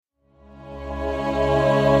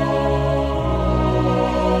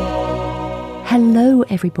Hello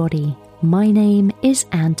everybody, my name is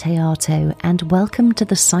Anne Teato and welcome to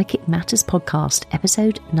the Psychic Matters podcast,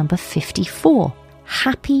 episode number 54.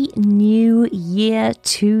 Happy New Year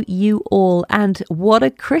to you all, and what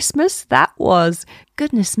a Christmas that was.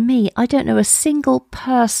 Goodness me, I don't know a single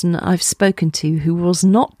person I've spoken to who was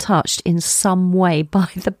not touched in some way by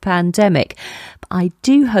the pandemic. But I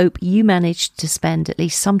do hope you managed to spend at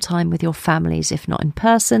least some time with your families, if not in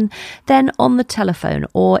person, then on the telephone,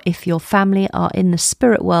 or if your family are in the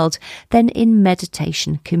spirit world, then in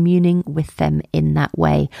meditation, communing with them in that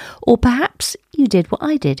way. Or perhaps you did what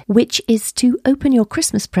I did, which is to open your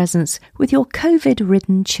Christmas presents with your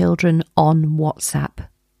COVID-ridden children on WhatsApp.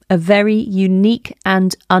 A very unique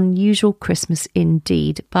and unusual Christmas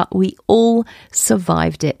indeed, but we all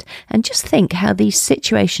survived it. And just think how these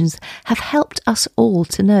situations have helped us all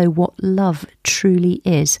to know what love truly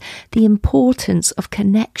is, the importance of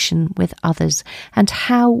connection with others, and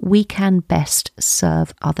how we can best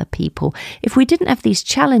serve other people. If we didn't have these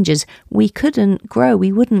challenges, we couldn't grow.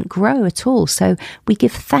 We wouldn't grow at all. So we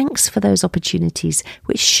give thanks for those opportunities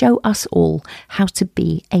which show us all how to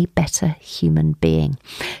be a better human being.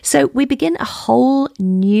 So we begin a whole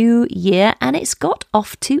new year and it's got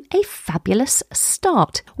off to a fabulous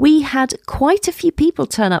start. We had quite a few people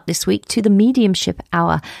turn up this week to the Mediumship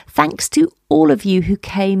Hour. Thanks to all of you who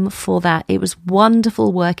came for that. It was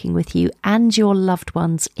wonderful working with you and your loved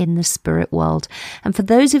ones in the spirit world. And for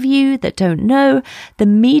those of you that don't know, the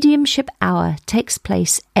Mediumship Hour takes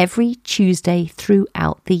place every Tuesday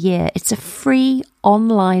throughout the year. It's a free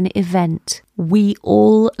online event. We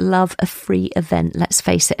all love a free event, let's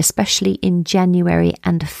face it, especially in January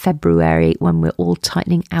and February when we're all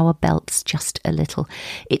tightening our belts just a little.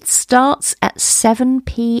 It starts at 7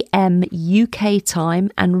 p.m. UK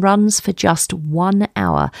time and runs for just 1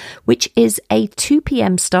 hour, which is a 2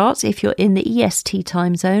 p.m. start if you're in the EST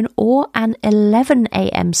time zone, or an 11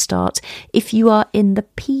 a.m. start if you are in the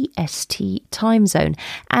PST time zone.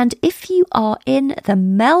 And if you are in the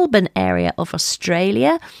Melbourne area of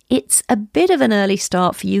Australia, it's a bit of an early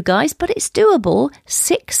start for you guys, but it's doable.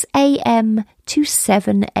 6 a.m. to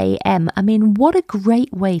 7 a.m. I mean, what a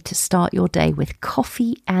great way to start your day with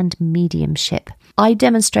coffee and mediumship. I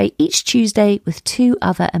demonstrate each Tuesday with two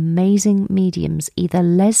other amazing mediums, either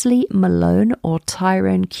Leslie Malone or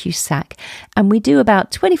Tyrone Cusack, and we do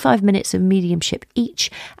about 25 minutes of mediumship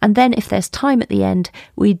each, and then if there's time at the end,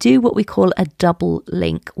 we do what we call a double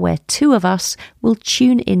link, where two of us will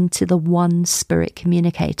tune into the one spirit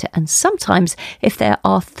communicator, and sometimes if there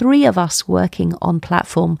are three of us working on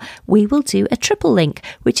platform, we will do a triple link,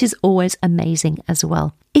 which is always amazing as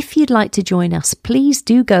well. If you'd like to join us, please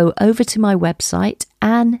do go over to my website,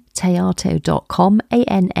 anneteato.com,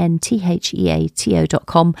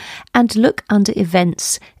 ANNTHEATO.com, and look under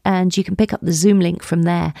events, and you can pick up the Zoom link from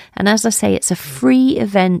there. And as I say, it's a free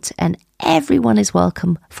event and everyone is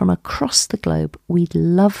welcome from across the globe. We'd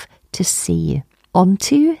love to see you. On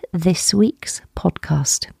to this week's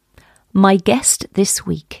podcast. My guest this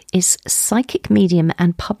week is psychic medium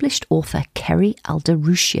and published author Kerry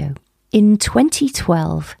Alderuccio. In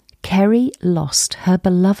 2012, Kerry lost her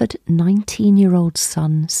beloved 19-year-old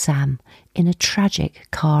son, Sam, in a tragic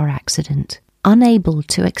car accident. Unable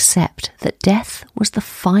to accept that death was the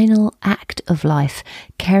final act of life,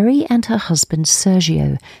 Kerry and her husband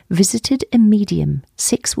Sergio visited a medium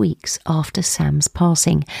 6 weeks after Sam's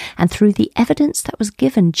passing, and through the evidence that was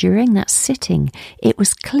given during that sitting, it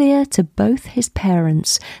was clear to both his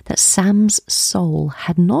parents that Sam's soul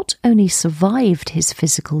had not only survived his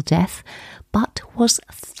physical death, but was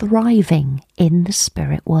thriving in the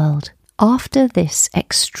spirit world. After this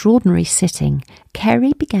extraordinary sitting,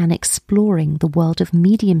 Kerry began exploring the world of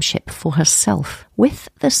mediumship for herself. With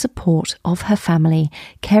the support of her family,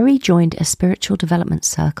 Kerry joined a spiritual development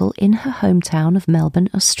circle in her hometown of Melbourne,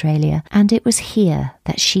 Australia, and it was here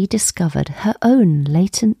that she discovered her own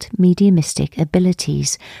latent mediumistic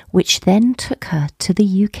abilities, which then took her to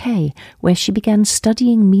the UK, where she began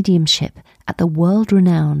studying mediumship at the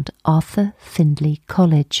world-renowned Arthur Findlay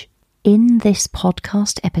College. In this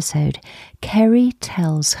podcast episode, Kerry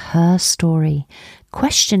tells her story,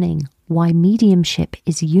 questioning why mediumship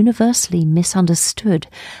is universally misunderstood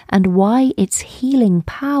and why its healing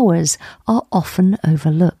powers are often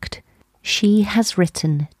overlooked. She has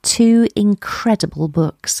written 2 incredible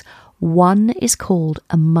books. One is called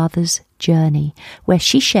A Mother's Journey, where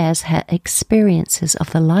she shares her experiences of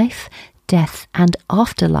the life, death and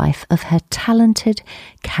afterlife of her talented,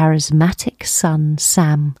 charismatic son,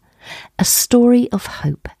 Sam. A story of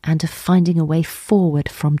hope and of finding a way forward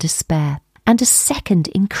from despair. and a second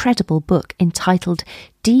incredible book entitled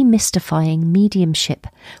Demystifying Mediumship,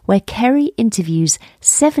 where Kerry interviews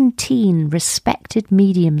 17 respected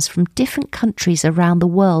mediums from different countries around the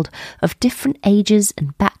world of different ages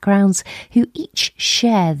and backgrounds who each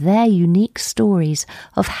share their unique stories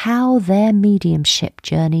of how their mediumship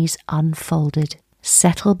journeys unfolded.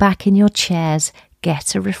 Settle back in your chairs,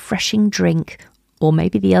 get a refreshing drink, or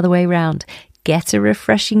maybe the other way round. Get a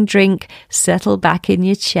refreshing drink, settle back in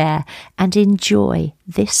your chair, and enjoy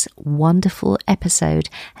this wonderful episode.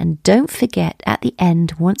 And don't forget, at the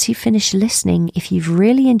end, once you finish listening, if you've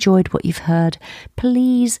really enjoyed what you've heard,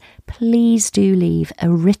 please do leave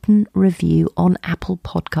a written review on Apple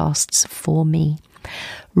Podcasts for me.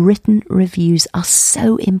 Written reviews are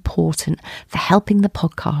so important for helping the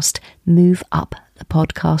podcast move up the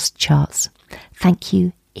podcast charts. Thank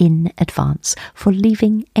you in advance for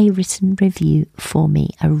leaving a written review for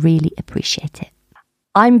me. I really appreciate it.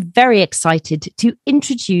 I'm very excited to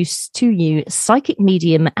introduce to you psychic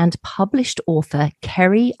medium and published author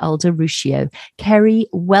Kerry Alder-Ruscio. Kerry,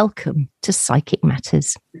 welcome to Psychic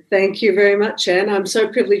Matters. Thank you very much, Anne. I'm so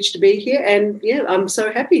privileged to be here, and I'm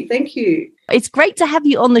so happy. Thank you. It's great to have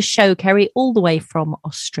you on the show, Kerry, all the way from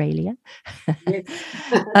Australia. Yes.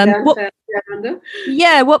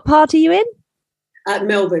 What part are you in?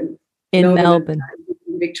 Melbourne. In Melbourne.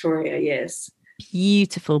 Victoria, yes.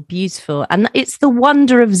 Beautiful. And it's the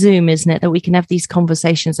wonder of Zoom, isn't it, that we can have these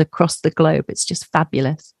conversations across the globe. It's just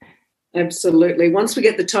fabulous. Absolutely. Once we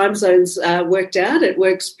get the time zones worked out, it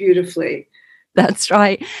works beautifully. That's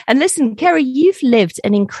right. And listen, Kerry, you've lived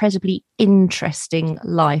an incredibly interesting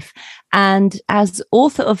life. And as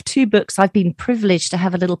author of 2 books, I've been privileged to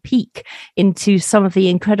have a little peek into some of the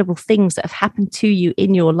incredible things that have happened to you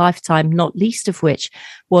in your lifetime, not least of which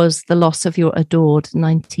was the loss of your adored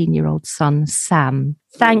 19-year-old son, Sam.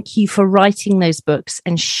 Thank you for writing those books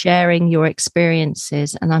and sharing your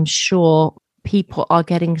experiences. And I'm sure people are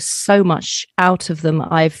getting so much out of them.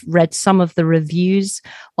 I've read some of the reviews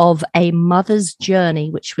of A Mother's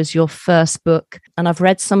Journey, which was your first book, and I've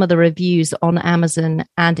read some of the reviews on Amazon,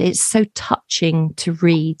 and it's so touching to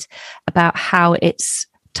read about how it's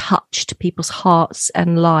touched people's hearts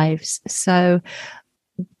and lives. So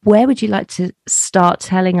where would you like to start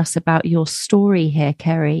telling us about your story here,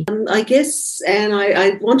 Kerry? I guess, Anne,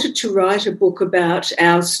 I wanted to write a book about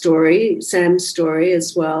our story, Sam's story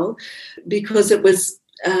as well, because it was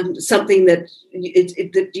something that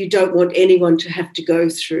you don't want anyone to have to go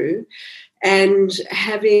through. And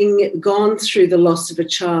having gone through the loss of a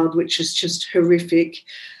child, which is just horrific,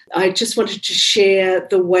 I just wanted to share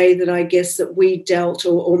the way that I guess that we dealt,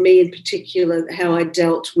 or me in particular, how I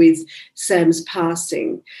dealt with Sam's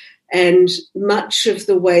passing. And much of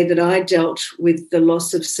the way that I dealt with the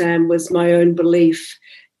loss of Sam was my own belief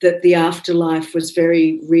that the afterlife was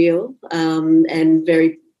very real and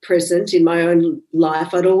very present in my own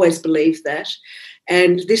life. I'd always believed that.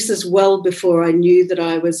 And this is well before I knew that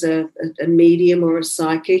I was a medium or a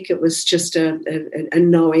psychic. It was just a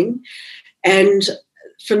knowing. And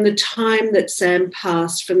from the time that Sam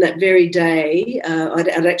passed, from that very day, I'd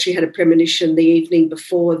actually had a premonition the evening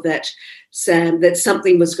before that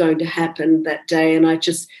something was going to happen that day, and I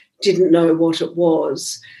just didn't know what it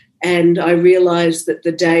was. And I realised that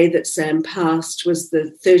the day that Sam passed was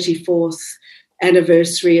the 34th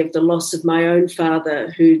anniversary of the loss of my own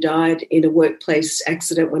father, who died in a workplace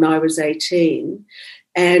accident when I was 18.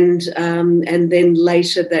 And then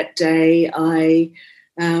later that day, I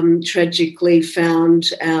tragically found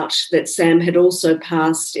out that Sam had also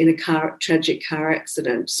passed in a tragic car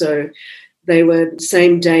accident. So they were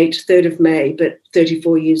same date, 3rd of May, but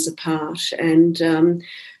 34 years apart. And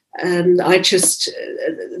I just,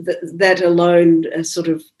 that alone sort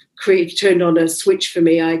of turned on a switch for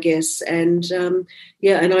me, I guess. And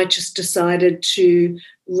and I just decided to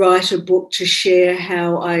write a book to share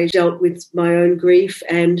how I dealt with my own grief,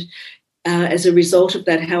 and as a result of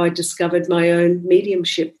that, how I discovered my own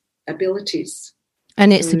mediumship abilities.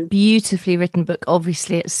 And it's a beautifully written book.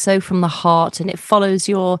 Obviously, it's so from the heart, and it follows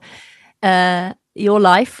your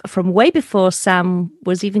life from way before Sam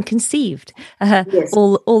was even conceived, yes.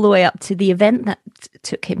 all the way up to the event that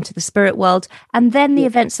took him to the spirit world, and then the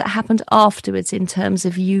events that happened afterwards in terms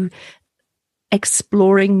of you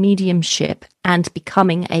exploring mediumship and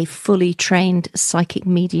becoming a fully trained psychic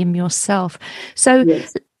medium yourself. So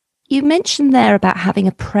you mentioned there about having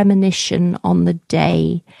a premonition on the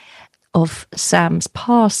day of Sam's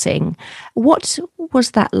passing. What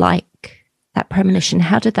was that like? That premonition,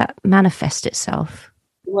 how did that manifest itself?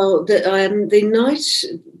 Well, the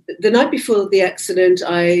night before the accident,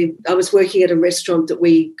 I was working at a restaurant that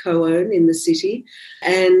we co-own in the city,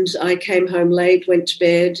 and I came home late, went to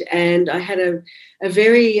bed, and I had a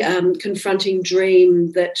very confronting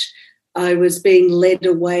dream that I was being led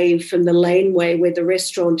away from the laneway where the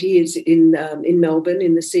restaurant is in Melbourne,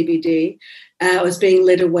 in the CBD. I was being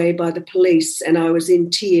led away by the police, and I was in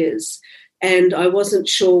tears. And I wasn't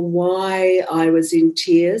sure why I was in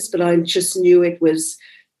tears, but I just knew it was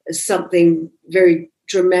something very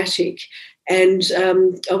dramatic. And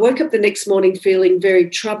I woke up the next morning feeling very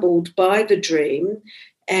troubled by the dream.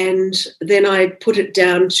 And then I put it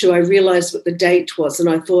down to, I realised what the date was. And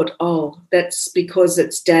I thought, oh, that's because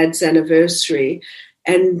it's Dad's anniversary.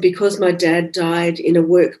 And because my dad died in a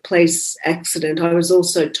workplace accident, I was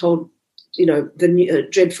also told, the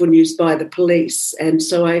dreadful news by the police. And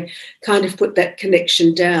so I kind of put that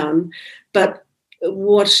connection down. But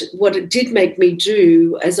what it did make me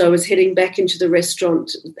do, as I was heading back into the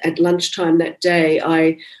restaurant at lunchtime that day,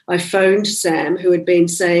 I phoned Sam, who had been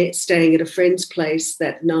staying at a friend's place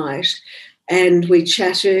that night, and we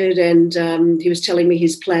chatted, and he was telling me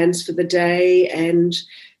his plans for the day. And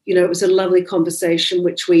it was a lovely conversation,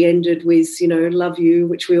 which we ended with, love you,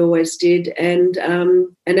 which we always did. And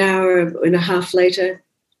an hour and a half later,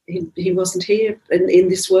 he wasn't here in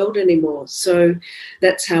this world anymore. So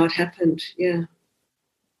that's how it happened, yeah.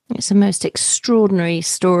 It's a most extraordinary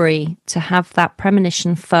story to have that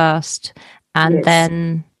premonition first, and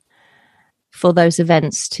then for those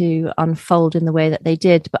events to unfold in the way that they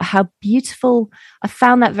did. But how beautiful, I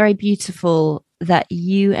found that very beautiful, that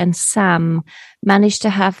you and Sam managed to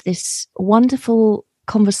have this wonderful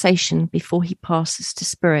conversation before he passes to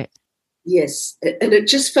spirit. Yes, and it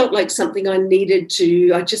just felt like something I needed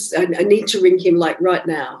to, I need to ring him like right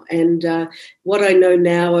now. And what I know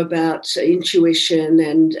now about intuition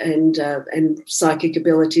and psychic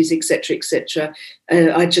abilities, et cetera,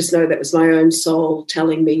 I just know that was my own soul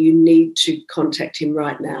telling me you need to contact him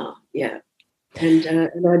right now. Yeah, and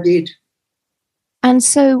I did. And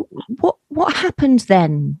so what happened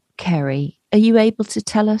then, Kerry? Are you able to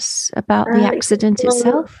tell us about the accident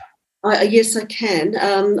itself? Yes, I can.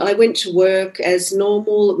 I went to work as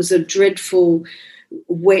normal. It was a dreadful,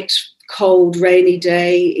 wet, cold, rainy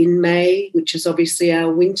day in May, which is obviously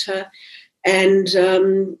our winter.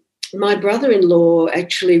 And my brother-in-law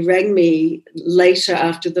actually rang me later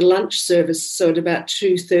after the lunch service, so at about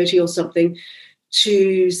 2:30 or something,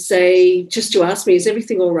 to say, just to ask me, is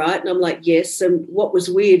everything all right? And I'm like, yes. And what was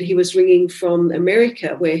weird, he was ringing from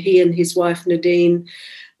America, where he and his wife Nadine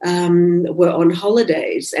were on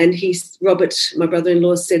holidays. And Robert, my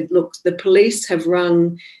brother-in-law, said, look, the police have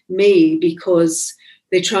rung me because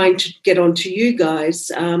they're trying to get onto you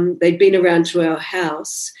guys. They'd been around to our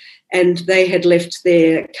house and they had left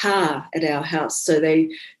their car at our house. So they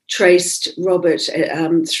traced Robert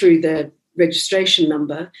through the registration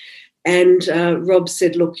number. And Rob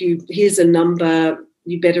said, look, here's a number,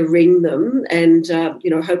 you better ring them, and,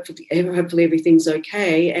 hopefully everything's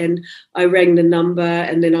okay. And I rang the number,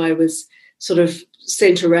 and then I was sort of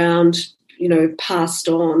sent around, passed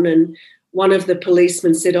on. And one of the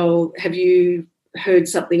policemen said, oh, have you heard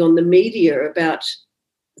something on the media about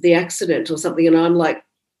the accident or something? And I'm like,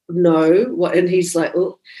 no. What? And he's like,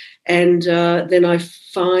 oh. And then I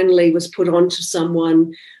finally was put on to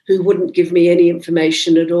someone who wouldn't give me any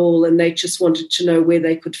information at all, and they just wanted to know where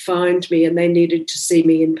they could find me, and they needed to see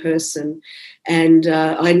me in person. And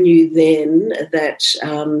I knew then that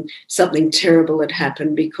something terrible had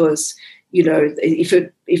happened, because, if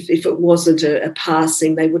it wasn't a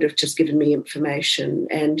passing, they would have just given me information.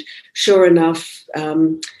 And sure enough,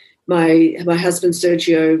 my husband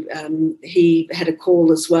Sergio, he had a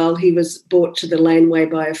call as well. He was brought to the laneway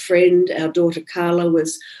by a friend. Our daughter Carla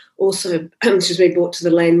was also, brought to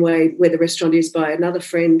the laneway where the restaurant is by another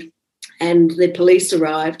friend. And the police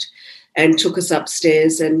arrived and took us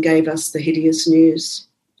upstairs and gave us the hideous news.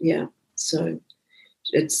 Yeah, so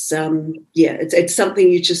it's it's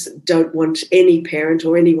something you just don't want any parent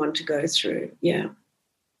or anyone to go through. Yeah.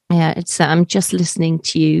 Yeah, I'm just listening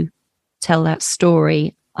to you tell that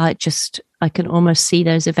story. I can almost see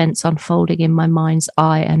those events unfolding in my mind's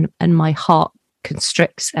eye, and my heart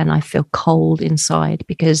constricts and I feel cold inside,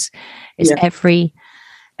 because it's every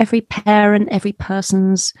parent, every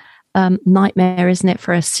person's nightmare, isn't it,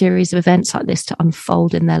 for a series of events like this to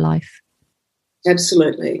unfold in their life?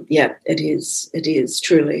 Absolutely. Yeah, it is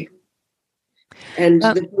truly. And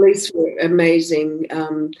the police were amazing,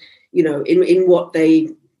 in what they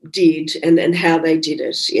did and how they did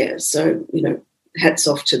it. Yeah. So, hats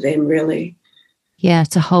off to them, really. Yeah,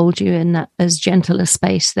 to hold you in that as gentle a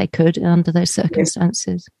space they could under those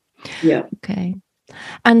circumstances. Yeah. Okay.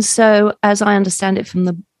 And so, as I understand it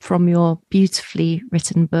from your beautifully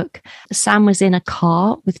written book, Sam was in a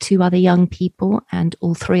car with two other young people, and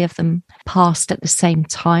all three of them passed at the same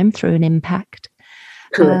time through an impact.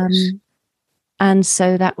 Correct. And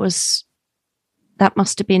so that must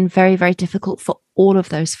have been very, very difficult for all of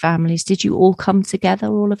those families. Did you all come together,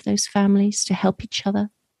 all of those families, to help each other?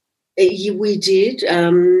 We did.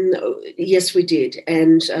 Yes, we did.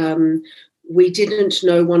 And we didn't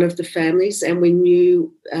know one of the families, and we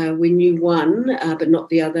knew one, but not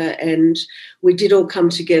the other. And we did all come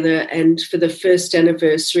together. And for the first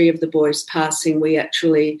anniversary of the boys' passing, we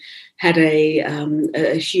actually had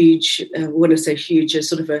a huge, when I say huge, a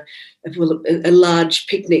sort of a large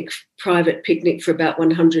picnic, private picnic for about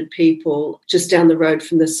 100 people just down the road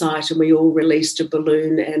from the site, and we all released a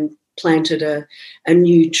balloon and planted a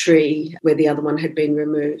new tree where the other one had been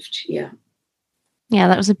removed. Yeah,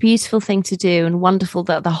 that was a beautiful thing to do, and wonderful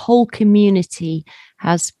that the whole community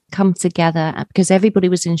has come together, because everybody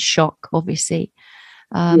was in shock, obviously.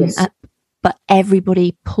 Yes. But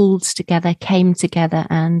everybody pulled together, came together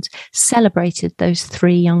and celebrated those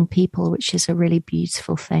three young people, which is a really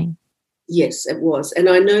beautiful thing. Yes, it was. And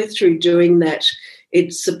I know through doing that,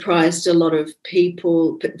 it surprised a lot of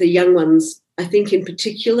people, the young ones, I think in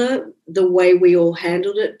particular, the way we all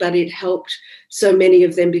handled it, but it helped so many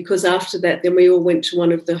of them, because after that, then we all went to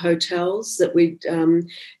one of the hotels that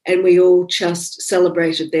and we all just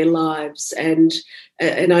celebrated their lives. And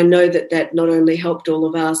I know that not only helped all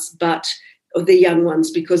of us, but the young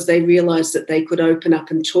ones, because they realised that they could open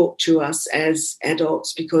up and talk to us as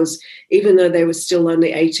adults, because even though they were still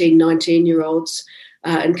only 18, 19-year-olds,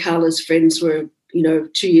 and Carla's friends were, 2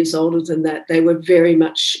 years older than that, they were very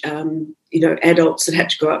much, adults that had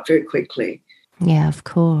to grow up very quickly. Yeah, of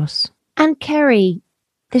course. And Kerry,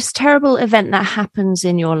 this terrible event that happens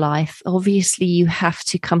in your life, obviously you have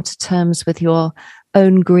to come to terms with your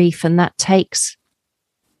own grief, and that takes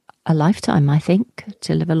a lifetime, I think,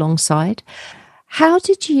 to live alongside. How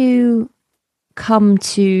did you come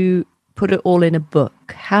to put it all in a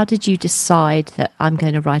book? How did you decide that I'm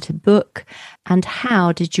going to write a book? And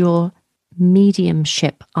how did your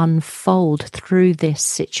mediumship unfold through this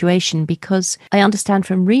situation? Because I understand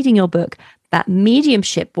from reading your book that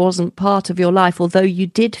mediumship wasn't part of your life, although you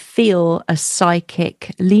did feel a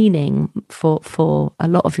psychic leaning for a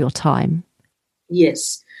lot of your time.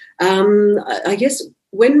 Yes. I guess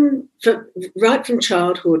right from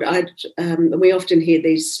childhood, we often hear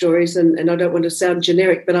these stories, and I don't want to sound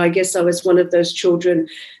generic, but I guess I was one of those children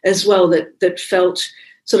as well that felt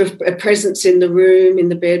sort of a presence in the room, in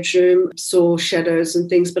the bedroom, saw shadows and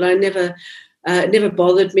things, but it never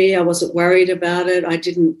bothered me. I wasn't worried about it.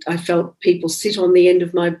 I felt people sit on the end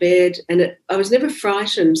of my bed, and I was never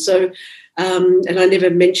frightened. So, and I never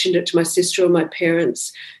mentioned it to my sister or my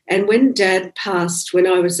parents. And when Dad passed when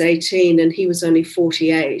I was 18 and he was only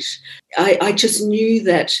 48, I just knew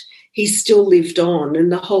that he still lived on,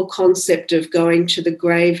 and the whole concept of going to the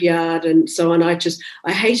graveyard and so on, I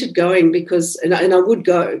hated going because, and I would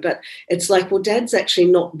go, but it's like, well, Dad's actually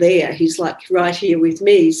not there. He's like right here with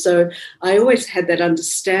me. So I always had that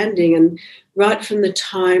understanding. And right from the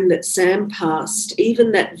time that Sam passed,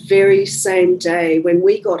 even that very same day when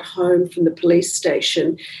we got home from the police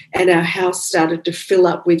station and our house started to fill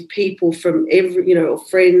up with people from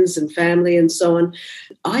friends and family and so on,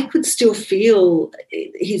 I could still feel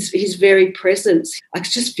his very presence. I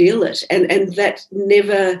could just feel it. And that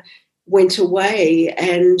never went away.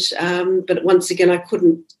 And but once again, I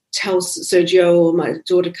couldn't tell Sergio or my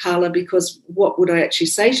daughter Carla, because what would I actually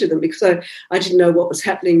say to them? Because I didn't know what was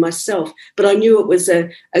happening myself, but I knew it was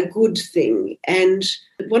a good thing. And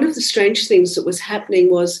one of the strange things that was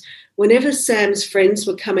happening was whenever Sam's friends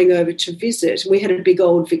were coming over to visit, we had a big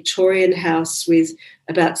old Victorian house with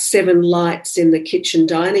about 7 lights in the kitchen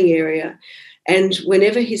dining area. And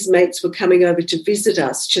whenever his mates were coming over to visit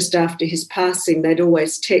us just after his passing, they'd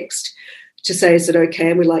always text to say, is it okay?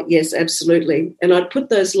 And we're like, yes, absolutely. And I'd put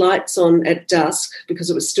those lights on at dusk because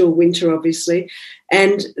it was still winter, obviously.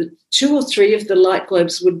 And 2 or 3 of the light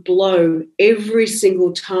globes would blow every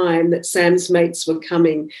single time that Sam's mates were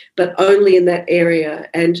coming, but only in that area.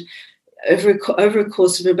 And over a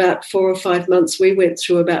course of about 4 or 5 months, we went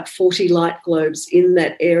through about 40 light globes in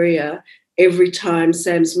that area every time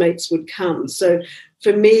Sam's mates would come. So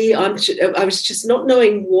for me, I was just not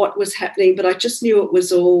knowing what was happening, but I just knew it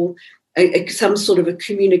was all some sort of a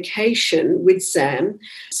communication with Sam.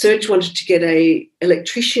 Serge wanted to get a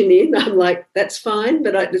electrician in. I'm like, that's fine,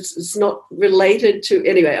 but it's not related to,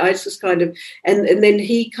 anyway, I just kind of, and then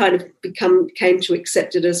he kind of came to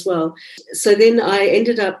accept it as well. So then I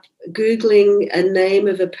ended up Googling a name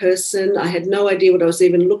of a person. I had no idea what I was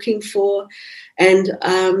even looking for. And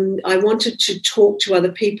I wanted to talk to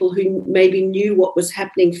other people who maybe knew what was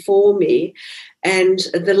happening for me. And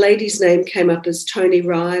the lady's name came up as Tony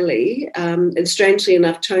Riley. And strangely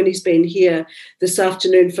enough, Tony's been here this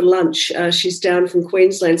afternoon for lunch. She's down from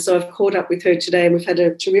Queensland. So I've caught up with her today and we've had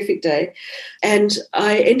a terrific day. And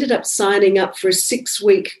I ended up signing up for a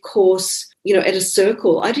 6-week course, at a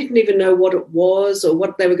circle. I didn't even know what it was or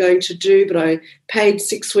what they were going to do, but I paid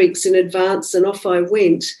 6 weeks in advance and off I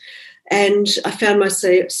went. And I found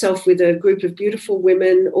myself with a group of beautiful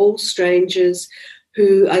women, all strangers,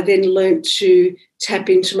 who I then learnt to tap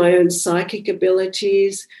into my own psychic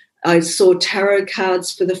abilities. I saw tarot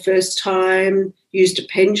cards for the first time, used a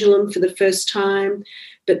pendulum for the first time.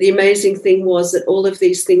 But the amazing thing was that all of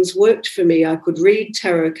these things worked for me. I could read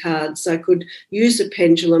tarot cards, I could use a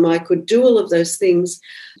pendulum, I could do all of those things.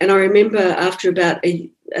 And I remember after I'd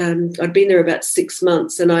been there about 6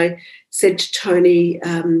 months, and I said to Tony,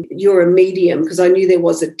 you're a medium, because I knew there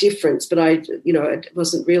was a difference, but I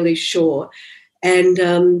wasn't really sure.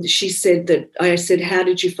 And she said I said, how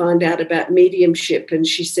did you find out about mediumship? And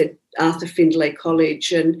she said, Arthur Findlay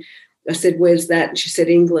College. And I said, where's that? And she said,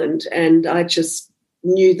 England. And I just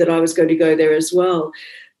knew that I was going to go there as well.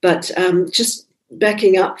 But just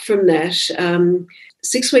backing up from that,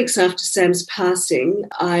 6 weeks after Sam's passing,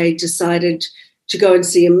 I decided to go and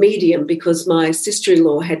see a medium because my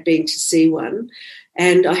sister-in-law had been to see one,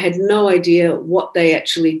 and I had no idea what they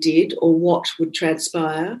actually did or what would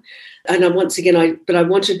transpire. And I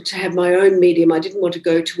wanted to have my own medium. I didn't want to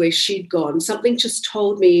go to where she'd gone. Something just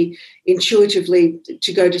told me intuitively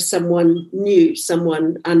to go to someone new,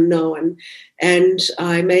 someone unknown. And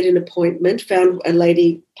I made an appointment, found a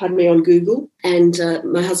lady, on Google. And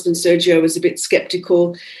my husband, Sergio, was a bit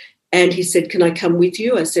skeptical. And he said, can I come with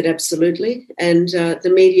you? I said, absolutely. And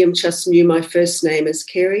the medium just knew my first name as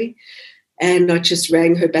Kerry. And I just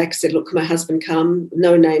rang her back, said, look, my husband come.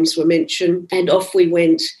 No names were mentioned. And off we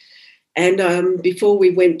went. And before we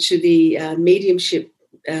went to the mediumship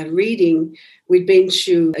reading, we'd been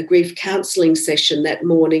to a grief counselling session that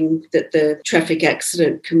morning that the Traffic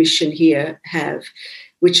Accident Commission here have,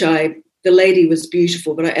 which the lady was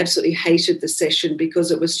beautiful, but I absolutely hated the session because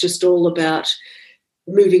it was just all about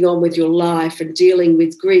moving on with your life and dealing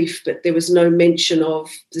with grief, but there was no mention of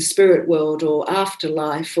the spirit world or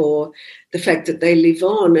afterlife or the fact that they live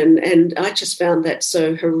on. And I just found that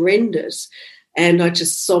so horrendous. And I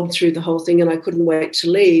just sobbed through the whole thing and I couldn't wait to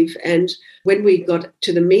leave. And when we got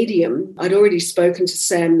to the medium, I'd already spoken to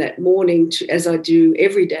Sam that morning, as I do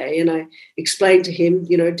every day. And I explained to him,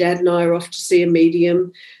 Dad and I are off to see a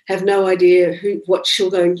medium, have no idea what she's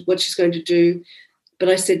going to do. But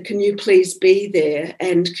I said, can you please be there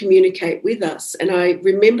and communicate with us? And I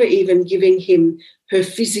remember even giving him her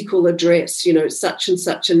physical address, such and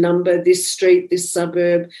such a number, this street, this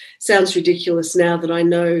suburb. Sounds ridiculous now that I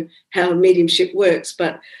know how mediumship works,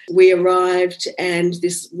 but we arrived and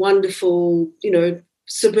this wonderful,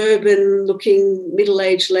 suburban-looking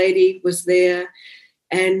middle-aged lady was there.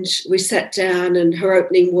 And we sat down and her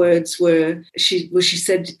opening words were, she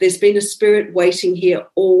said, there's been a spirit waiting here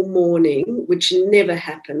all morning, which never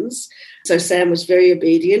happens. So Sam was very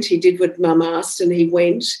obedient. He did what Mum asked and he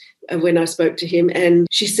went when I spoke to him. And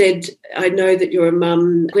she said, I know that you're a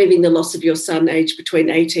mum grieving the loss of your son aged between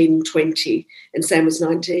 18 and 20. And Sam was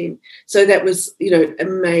 19. So that was,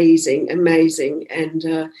 amazing.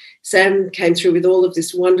 And Sam came through with all of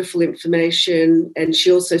this wonderful information. And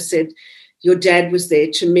she also said, your dad was there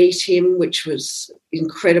to meet him, which was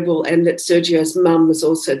incredible, and that Sergio's mum was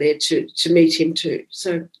also there to meet him too.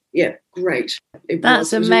 So, yeah, great.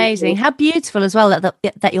 That's amazing. How beautiful as well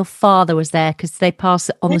that your father was there, because they passed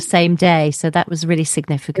on the same day. So that was really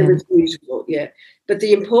significant. It was beautiful, yeah. But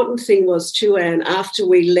the important thing was too, Anne, after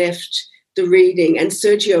we left the reading, and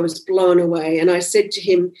Sergio was blown away, and I said to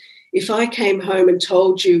him, if I came home and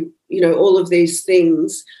told you, all of these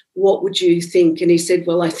things, what would you think? And he said,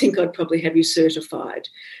 well, I think I'd probably have you certified,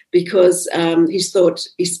 because he thought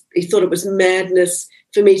it was madness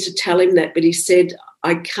for me to tell him that. But he said,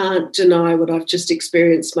 I can't deny what I've just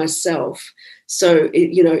experienced myself. So,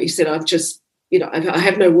 he said, I've just, I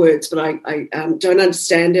have no words, but I don't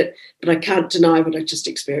understand it, but I can't deny what I just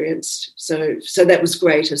experienced. So that was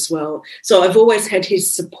great as well. So I've always had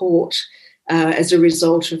his support as a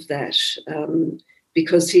result of that.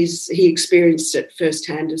 Because he experienced it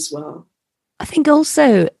firsthand as well. I think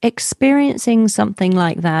also experiencing something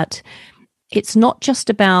like that, it's not just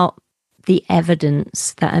about the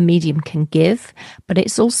evidence that a medium can give, but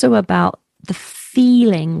it's also about the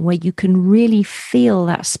feeling where you can really feel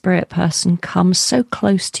that spirit person come so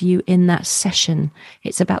close to you in that session.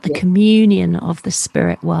 It's about the communion of the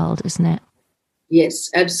spirit world, isn't it? Yes,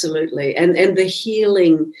 absolutely. And the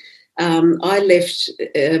healing. I left.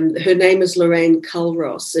 Her name is Lorraine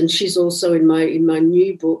Culross, and she's also in my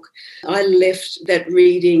new book. I left that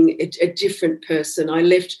reading a different person. I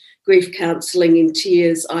left grief counselling in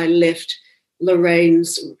tears. I left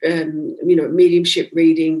Lorraine's, mediumship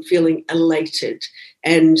reading feeling elated,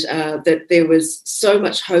 and that there was so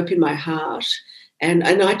much hope in my heart. And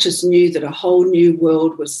I just knew that a whole new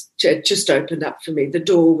world was just opened up for me. The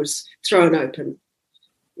door was thrown open.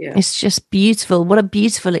 Yeah. It's just beautiful. What a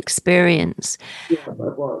beautiful experience. Yeah,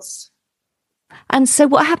 it was. And so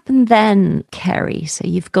what happened then, Kerry? So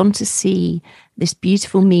you've gone to see this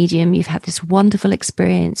beautiful medium. You've had this wonderful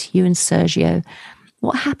experience, you and Sergio.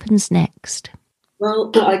 What happens next? Well,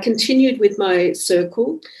 I continued with my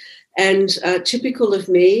circle. And typical of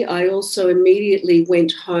me, I also immediately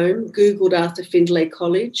went home, Googled Arthur Findlay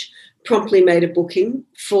College, promptly made a booking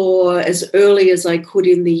for as early as I could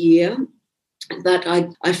in the year. But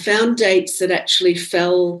I found dates that actually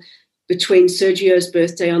fell between Sergio's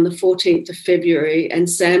birthday on the 14th of February and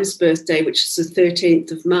Sam's birthday, which is the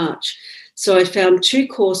 13th of March. So I found 2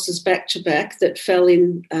 courses back to back that fell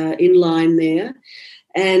in line there.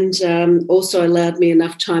 And also allowed me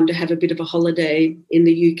enough time to have a bit of a holiday in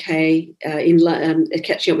the UK,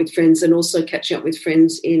 catching up with friends, and also catching up with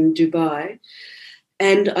friends in Dubai.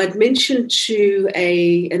 And I'd mentioned to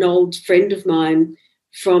an old friend of mine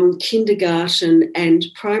from kindergarten and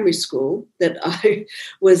primary school that I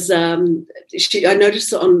was, I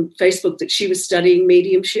noticed on Facebook that she was studying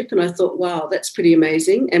mediumship, and I thought, wow, that's pretty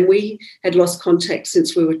amazing. And we had lost contact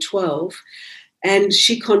since we were 12. And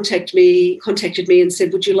she contacted me and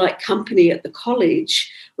said, would you like company at the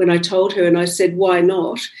college? When I told her, and I said, why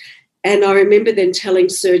not? And I remember then telling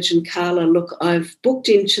Serge and Carla, look, I've booked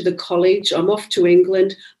into the college. I'm off to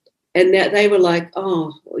England. And they were like,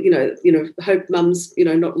 oh, hope Mum's,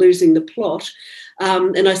 not losing the plot.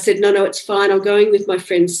 And I said, no, it's fine. I'm going with my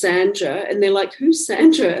friend Sandra. And they're like, who's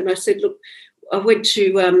Sandra? And I said, look, I went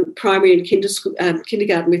to primary and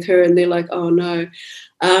kindergarten with her. And they're like, oh, no.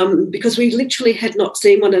 Because we literally had not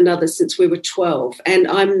seen one another since we were 12. And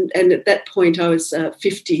at that point I was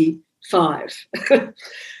 55.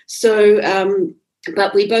 So,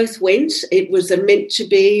 but we both went. It was meant to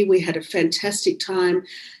be. We had a fantastic time.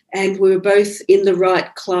 And we were both in the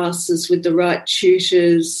right classes with the right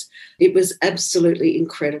tutors. It was absolutely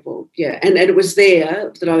incredible. Yeah. And it was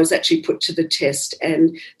there that I was actually put to the test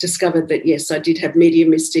and discovered that, yes, I did have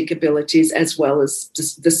mediumistic abilities as well as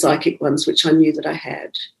the psychic ones, which I knew that I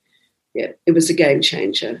had. Yeah. It was a game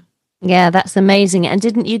changer. Yeah, that's amazing. And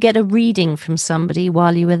didn't you get a reading from somebody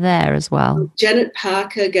while you were there as well? Janet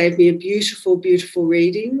Parker gave me a beautiful, beautiful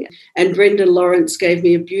reading, and Brenda Lawrence gave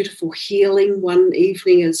me a beautiful healing one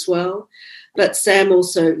evening as well. But Sam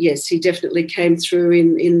also, yes, he definitely came through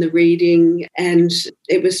in the reading, and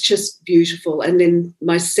it was just beautiful. And then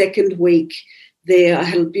my second week there, I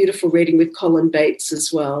had a beautiful reading with Colin Bates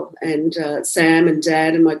as well. And Sam and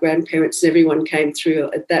Dad and my grandparents and everyone came through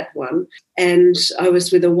at that one. And I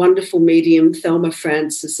was with a wonderful medium, Thelma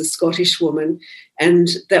Francis, a Scottish woman. And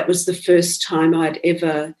that was the first time I'd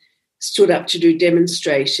ever stood up to do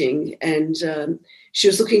demonstrating. And she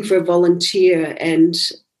was looking for a volunteer. And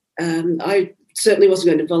I certainly wasn't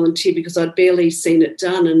going to volunteer because I'd barely seen it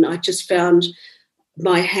done. And I just found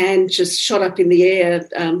my hand just shot up in the air,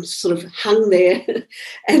 sort of hung there,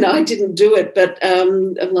 and I didn't do it. But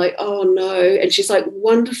I'm like, oh, no. And she's like,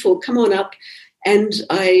 wonderful, come on up. And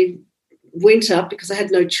I went up because I had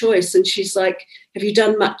no choice. And she's like, have you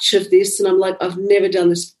done much of this? And I'm like, I've never done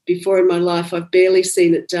this before in my life. I've barely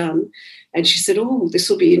seen it done. And she said, oh, this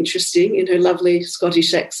will be interesting, in her lovely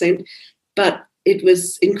Scottish accent. But it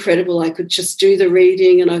was incredible. I could just do the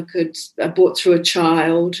reading, and I brought through a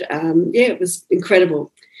child. It was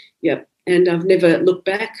incredible. Yeah. And I've never looked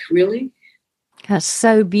back, really. That's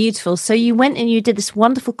so beautiful. So you went and you did this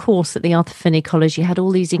wonderful course at the Arthur Findlay College. You had all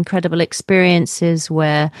these incredible experiences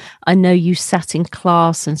where I know you sat in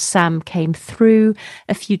class and Sam came through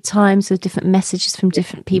a few times with different messages from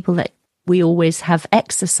different people. That we always have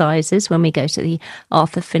exercises when we go to the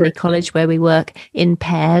Arthur Findlay College where we work in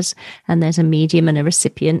pairs, and there's a medium and a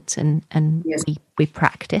recipient, and yes, we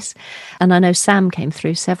practice. And I know Sam came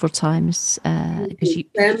through several times because you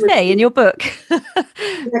say in your book.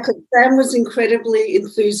 Sam was incredibly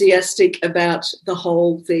enthusiastic about the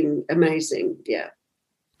whole thing. Amazing, yeah.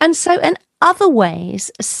 And other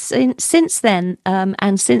ways, since then,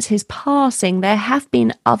 and since his passing, there have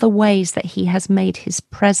been other ways that he has made his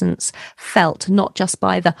presence felt, not just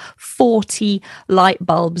by the 40 light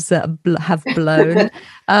bulbs that have blown,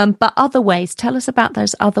 but other ways. Tell us about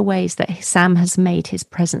those other ways that Sam has made his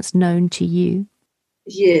presence known to you.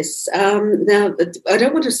 Yes. Now, I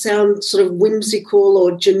don't want to sound sort of whimsical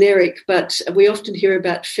or generic, but we often hear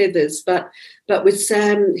about feathers. But with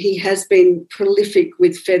Sam, he has been prolific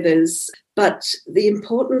with feathers. But the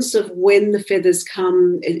importance of when the feathers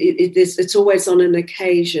come, it's always on an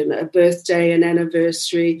occasion, a birthday, an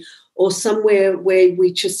anniversary, or somewhere where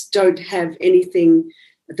we just don't have anything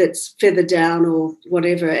that's feather down or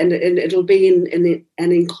whatever. And it'll be in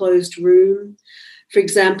an enclosed room. For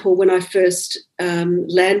example, when I first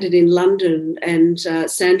landed in London, and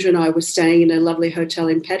Sandra and I were staying in a lovely hotel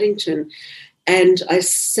in Paddington, and I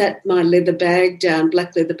sat my leather bag down,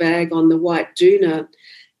 black leather bag, on the white doona,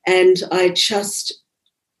 and I just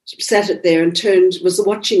sat it there and was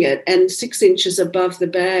watching it, and 6 inches above the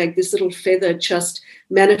bag, this little feather just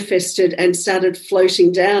manifested and started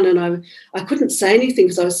floating down, and I couldn't say anything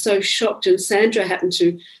because I was so shocked, and Sandra happened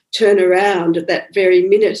to turn around at that very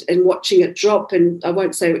minute and watching it drop, and I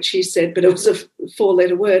won't say what she said, but it was a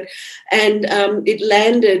 4-letter word, and it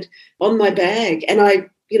landed on my bag, and I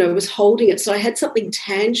was holding it, so I had something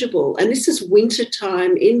tangible. And this is winter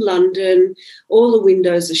time in London. All the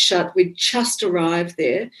windows are shut. We'd just arrived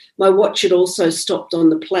there. My watch had also stopped on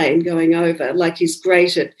the plane going over. Like, he's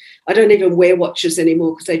great at, I don't even wear watches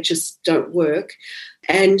anymore because they just don't work.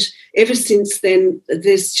 And ever since then,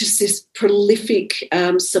 there's just this prolific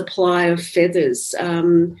supply of feathers,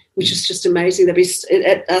 which is just amazing. There'd be,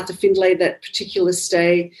 at Arthur Findlay, that particular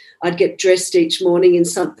stay, I'd get dressed each morning in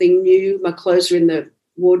something new. My clothes were in the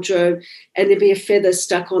wardrobe, and there'd be a feather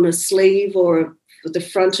stuck on a sleeve or the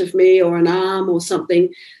front of me or an arm or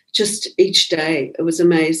something, just each day. It was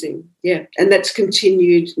amazing. Yeah. And that's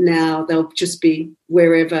continued now. They'll just be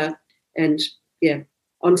wherever, and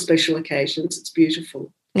on special occasions. It's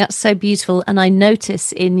beautiful. That's so beautiful. And I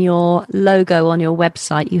notice in your logo on your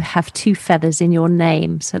website, you have 2 feathers in your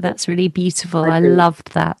name. So that's really beautiful. I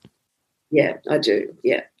loved that. Yeah, I do.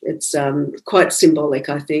 Yeah, it's quite symbolic,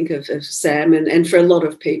 I think, of Sam and for a lot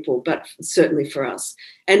of people, but certainly for us.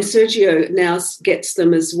 And Sergio now gets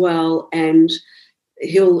them as well, and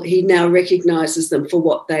he now recognises them for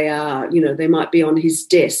what they are. They might be on his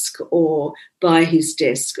desk or by his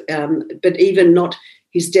desk, but even not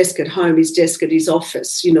his desk at home, his desk at his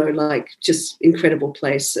office, like just incredible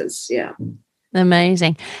places. Yeah.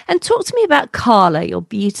 Amazing. And talk to me about Carla, your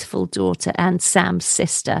beautiful daughter and Sam's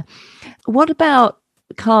sister. What about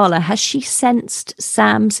Carla? Has she sensed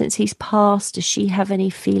Sam since he's passed? Does she have any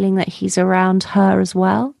feeling that he's around her as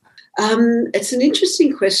well? It's an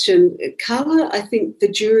interesting question. Carla, I think the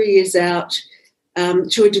jury is out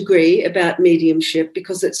to a degree about mediumship,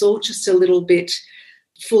 because it's all just a little bit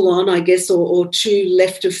full on, I guess, or too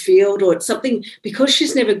left of field, or it's something, because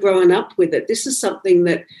she's never grown up with it. This is something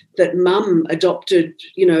that mum adopted,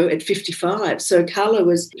 at 55. So Carla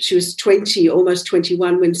was 20, almost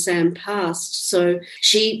 21 when Sam passed. So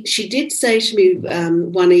she did say to me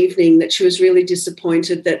one evening that she was really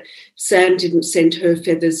disappointed that Sam didn't send her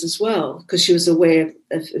feathers as well, because she was aware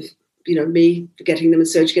of me getting them and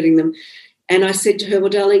Serge getting them. And I said to her, well,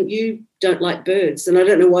 darling, you don't like birds. And I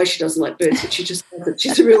don't know why she doesn't like birds, but she just doesn't.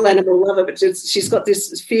 She's a real animal lover, but she's got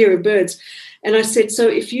this fear of birds. And I said, so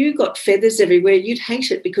if you got feathers everywhere, you'd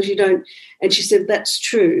hate it because you don't. And she said, that's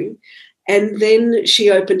true. And then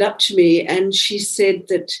she opened up to me and she said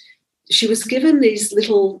that she was given these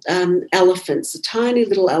little elephants, tiny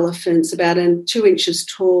little elephants, about 2 inches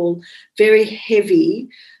tall, very heavy,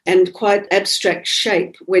 and quite abstract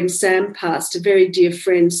shape. When Sam passed, a very dear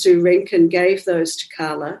friend, Sue Rankin, gave those to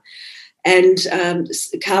Carla. And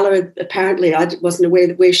Carla, apparently, I wasn't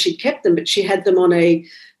aware where she kept them, but she had them on a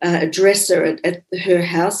dresser at her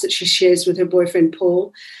house that she shares with her boyfriend,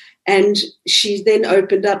 Paul. And she then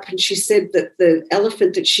opened up and she said that the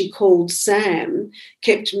elephant that she called Sam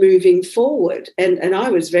kept moving forward. And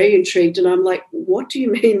I was very intrigued, and I'm like, what do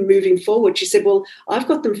you mean moving forward? She said, well, I've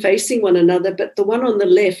got them facing one another, but the one on the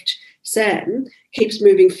left, Sam, keeps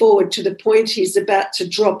moving forward to the point he's about to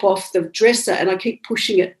drop off the dresser, and I keep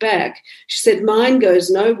pushing it back. She said, mine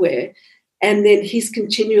goes nowhere, and then his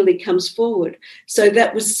continually comes forward. So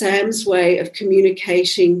that was Sam's way of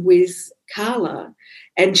communicating with Carla.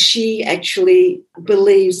 And she actually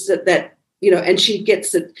believes that, and she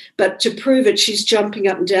gets it. But to prove it, she's jumping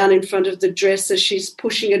up and down in front of the dresser. She's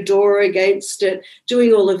pushing a door against it,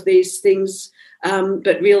 doing all of these things,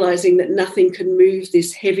 but realising that nothing can move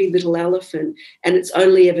this heavy little elephant, and it's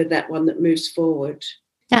only ever that one that moves forward.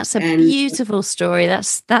 That's a beautiful story.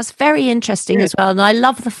 That's very interesting as well. And I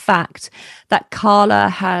love the fact that Carla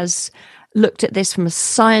has looked at this from a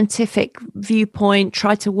scientific viewpoint,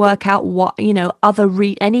 tried to work out what, any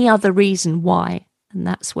other reason why. And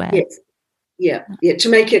that's where. Yes. Yeah. To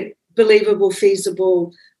make it believable,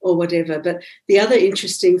 feasible, or whatever. But the other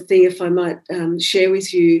interesting thing, if I might share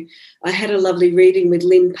with you, I had a lovely reading with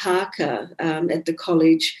Lynn Parker at the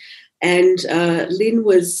college. And Lynn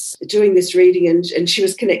was doing this reading and she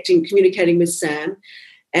was communicating with Sam.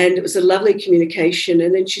 And it was a lovely communication.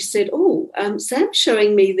 And then she said, Sam's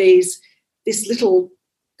showing me he's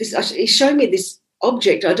showing me this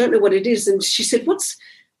object. I don't know what it is. And she said,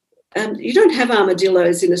 you don't have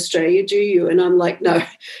armadillos in Australia, do you? And I'm like, no.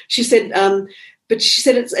 She said, but she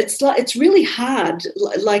said, it's really hard,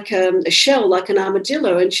 like a shell, like an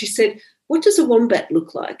armadillo. And she said, what does a wombat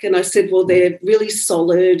look like? And I said, well, they're really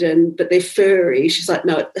solid, but they're furry. She's like,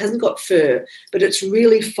 no, it hasn't got fur, but it's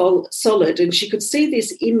really solid. And she could see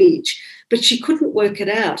this image, but she couldn't work it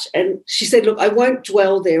out. And she said, look, I won't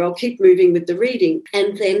dwell there. I'll keep moving with the reading.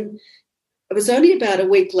 And then it was only about a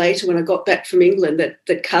week later when I got back from England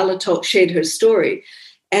that Carla shared her story.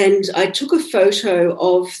 And I took a photo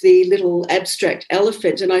of the little abstract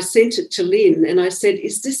elephant and I sent it to Lynn and I said,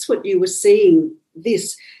 is this what you were seeing,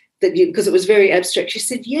 because it was very abstract? She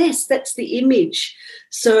said, yes, that's the image.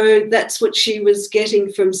 So that's what she was getting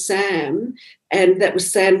from Sam, and that was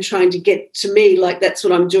Sam trying to get to me, like that's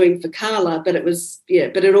what I'm doing for Carla. But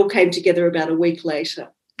it all came together about a week later.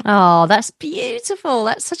 Oh, that's beautiful.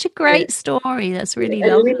 That's such a great story. That's really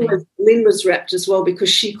lovely. Lynn was rapt as well because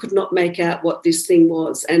she could not make out what this thing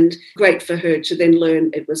was, and great for her to then learn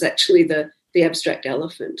it was actually the abstract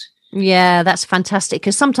elephant. Yeah, that's fantastic,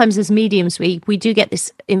 because sometimes as mediums we do get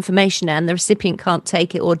this information and the recipient can't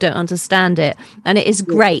take it or don't understand it, and it is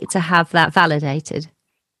great to have that validated.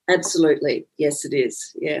 Absolutely. Yes, it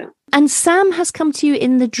is. Yeah. And Sam has come to you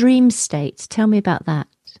in the dream state. Tell me about that.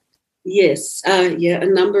 Yes, a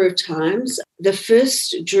number of times. The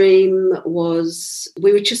first dream was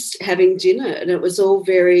we were just having dinner and it was all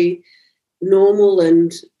very normal,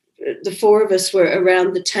 and the four of us were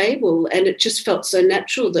around the table and it just felt so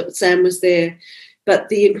natural that Sam was there. But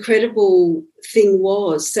the incredible thing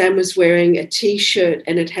was Sam was wearing a T-shirt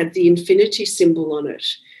and it had the infinity symbol on it,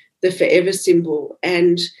 the forever symbol.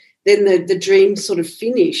 And then the dream sort of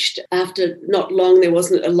finished. After not long, there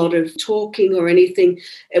wasn't a lot of talking or anything.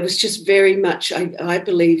 It was just very much, I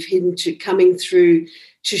believe, him coming through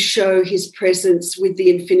to show his presence with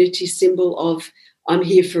the infinity symbol of I'm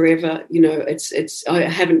here forever. I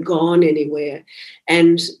haven't gone anywhere.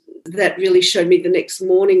 And that really showed me the next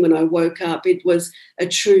morning when I woke up. It was a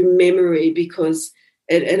true memory because,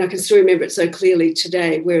 and I can still remember it so clearly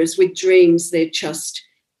today, whereas with dreams, they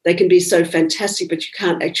can be so fantastic, but you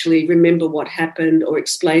can't actually remember what happened or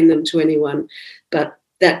explain them to anyone. But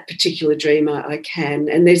that particular dream, I can.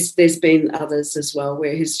 And there's been others as well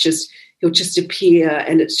where he'll just appear,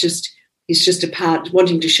 and he's just a part,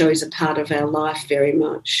 wanting to show he's a part of our life very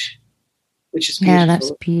much, which is beautiful. Yeah,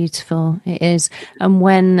 that's beautiful. It is. And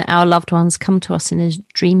when our loved ones come to us in a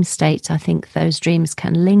dream state, I think those dreams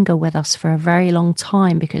can linger with us for a very long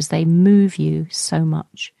time because they move you so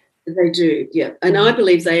much. They do, yeah. And I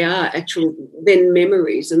believe they are actual then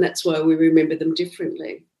memories, and that's why we remember them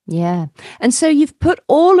differently. Yeah. And so you've put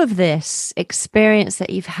all of this experience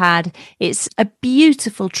that you've had, it's a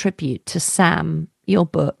beautiful tribute to Sam, your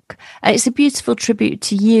book. It's a beautiful tribute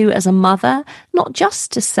to you as a mother, not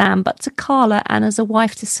just to Sam, but to Carla, and as a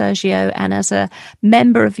wife to Sergio, and as a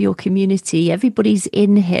member of your community. Everybody's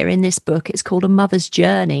in here in this book. It's called A Mother's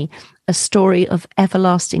Journey, a story of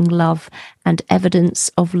everlasting love and evidence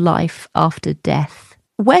of life after death.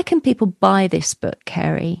 Where can people buy this book,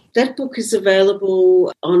 Kerry? That book is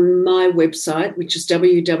available on my website, which is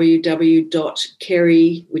www.kerry,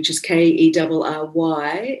 which is Kerry,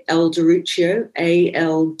 Alderuccio,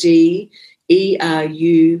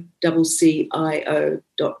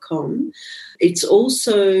 ALDERUCCIO.com. It's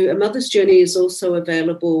also, A Mother's Journey is also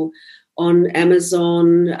available on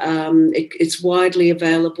Amazon. It's widely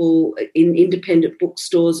available in independent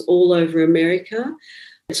bookstores all over America.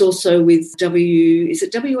 It's also with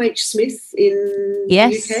W.H. Smith in the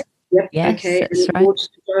UK? Yep. Yes, okay. That's and right.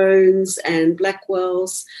 Waterstones and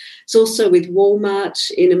Blackwell's. It's also with Walmart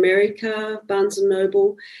in America, Barnes &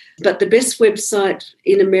 Noble. But the best website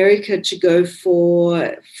in America to go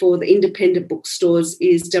for the independent bookstores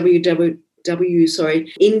is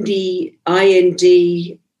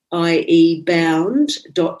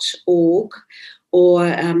indiebound.org. Or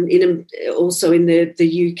also in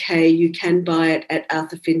the UK, you can buy it at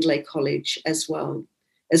Arthur Findlay College as well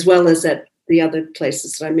as at the other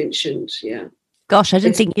places that I mentioned, yeah. Gosh, I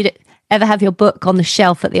didn't think you'd ever have your book on the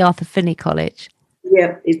shelf at the Arthur Phinney College.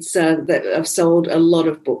 Yeah, it's that I've sold a lot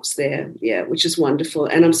of books there, yeah, which is wonderful.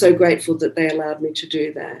 And I'm so grateful that they allowed me to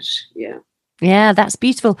do that, yeah. Yeah, that's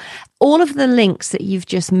beautiful. All of the links that you've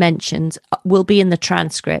just mentioned will be in the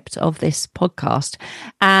transcript of this podcast,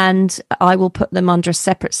 and I will put them under a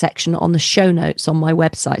separate section on the show notes on my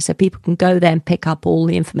website, so people can go there and pick up all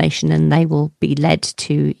the information, and they will be led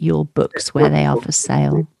to your books where they are for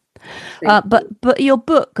sale. But your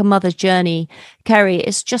book, A Mother's Journey, Kerry,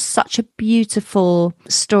 is just such a beautiful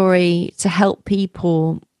story to help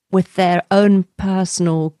people with their own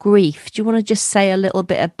personal grief. Do you want to just say a little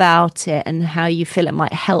bit about it and how you feel it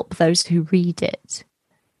might help those who read it?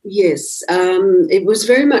 Yes, it was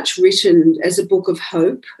very much written as a book of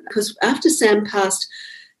hope, because after Sam passed,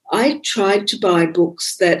 I tried to buy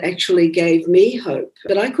books that actually gave me hope,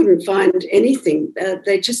 but I couldn't find anything.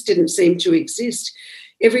 They just didn't seem to exist.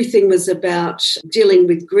 Everything was about dealing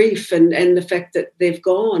with grief and the fact that they've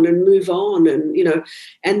gone and move on, and, you know,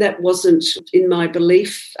 and that wasn't in my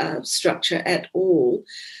belief structure at all.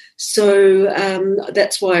 So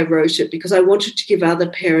that's why I wrote it, because I wanted to give other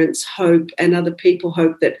parents hope and other people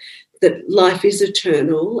hope that life is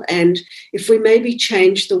eternal. And if we maybe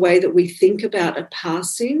change the way that we think about a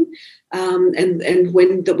passing, and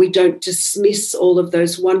when that we don't dismiss all of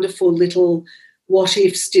those wonderful little what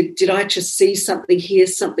ifs, did I just see something, hear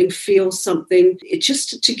something, feel something? It's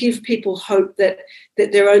just to give people hope that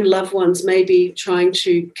their own loved ones may be trying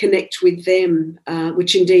to connect with them,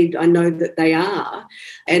 which indeed I know that they are,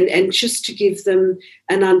 and just to give them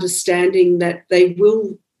an understanding that they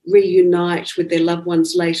will reunite with their loved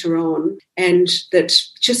ones later on, and that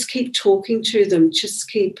just keep talking to them,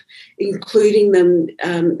 just keep including them,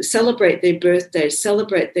 celebrate their birthdays,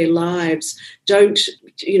 celebrate their lives, don't,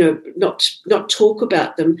 you know, not talk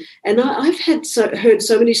about them. And I've heard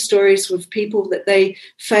so many stories with people that they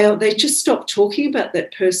just stop talking about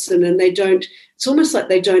that person, and it's almost like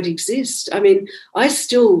they don't exist. I mean, I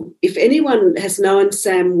still, if anyone has known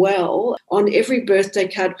Sam well, on every birthday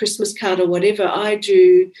card, Christmas card or whatever, I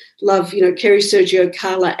do love, you know, Kerry, Sergio,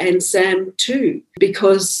 Carla and Sam too,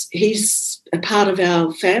 because he's a part of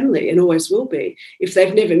our family and always will be. If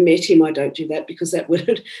they've never met him, I don't do that because that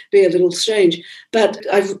would be a little strange. But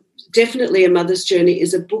definitely A Mother's Journey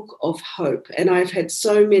is a book of hope. And I've had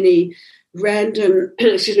so many random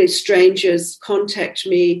strangers contact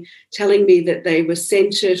me telling me that they were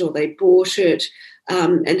sent it or they bought it,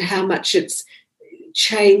 and how much it's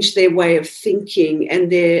changed their way of thinking and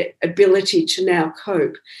their ability to now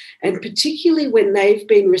cope. And particularly when they've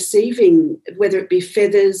been receiving, whether it be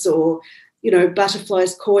feathers or, you know,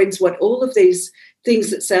 butterflies, coins, all of these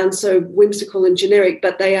things that sound so whimsical and generic,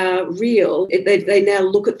 but they are real. They now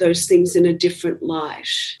look at those things in a different light.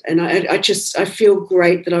 And I feel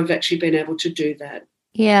great that I've actually been able to do that.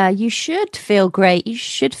 Yeah, you should feel great. You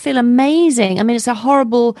should feel amazing. I mean, it's a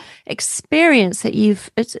horrible experience that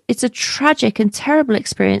it's a tragic and terrible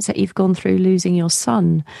experience that you've gone through losing your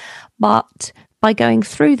son. But by going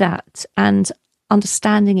through that and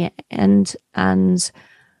understanding it and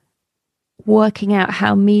working out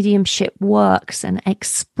how mediumship works and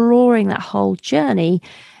exploring that whole journey,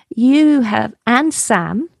 you have, and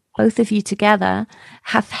Sam, both of you together,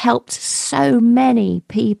 have helped so many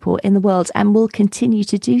people in the world and will continue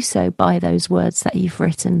to do so by those words that you've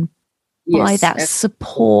written, by that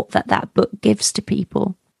support that book gives to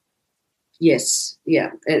people. Yes, yeah.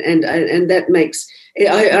 And that makes,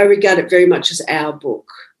 I regard it very much as our book.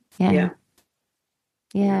 Yeah.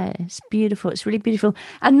 Yeah, it's beautiful. It's really beautiful.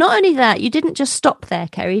 And not only that, you didn't just stop there,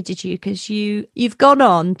 Kerry, did you? Because you've gone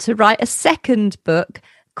on to write a second book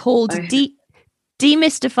called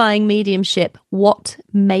Demystifying Mediumship, What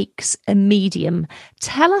Makes a Medium.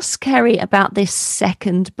 Tell us, Kerry, about this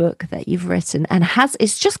second book that you've written. And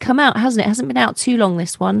it's just come out, hasn't it? It hasn't been out too long,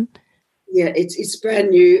 this one. Yeah, it's brand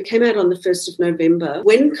new. It came out on the 1st of November.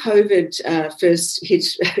 When COVID first hit,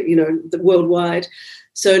 worldwide,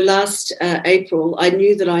 so last April, I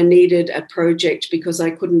knew that I needed a project because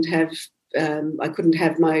I couldn't have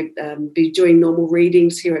my be doing normal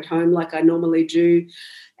readings here at home like I normally do,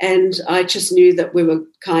 and I just knew that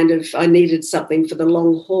I needed something for the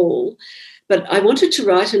long haul. But I wanted to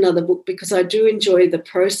write another book because I do enjoy the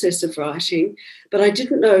process of writing, but I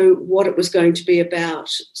didn't know what it was going to be about.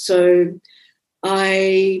 So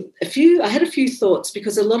I had a few thoughts,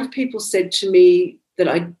 because a lot of people said to me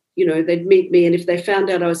that they'd meet me, and if they found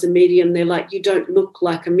out I was a medium, they're like, "You don't look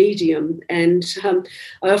like a medium." And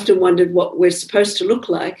I often wondered what we're supposed to look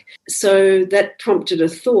like. So that prompted a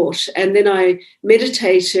thought. And then I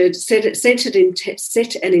meditated, set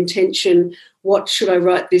an intention what should I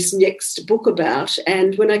write this next book about?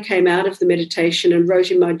 And when I came out of the meditation and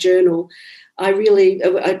wrote in my journal,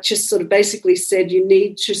 I just sort of basically said, you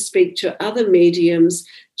need to speak to other mediums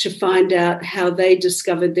to find out how they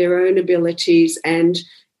discovered their own abilities and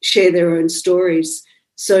share their own stories.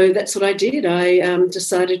 So that's what I did. I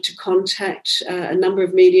decided to contact a number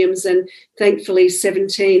of mediums, and thankfully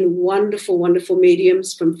 17 wonderful, wonderful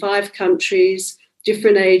mediums from 5 countries,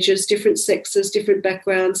 different ages, different sexes, different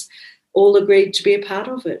backgrounds, all agreed to be a part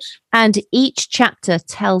of it. And each chapter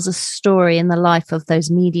tells a story in the life of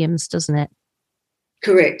those mediums, doesn't it?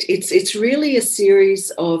 Correct. It's really a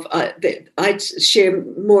series of, I share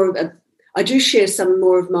more of I do share some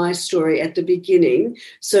more of my story at the beginning.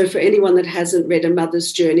 So for anyone that hasn't read A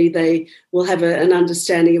Mother's Journey, they will have an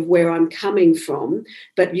understanding of where I'm coming from.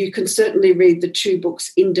 But you can certainly read the 2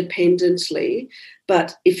 books independently.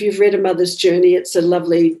 But if you've read A Mother's Journey, it's a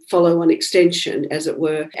lovely follow-on extension, as it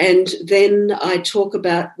were. And then I talk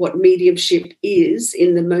about what mediumship is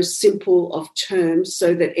in the most simple of terms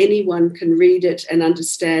so that anyone can read it and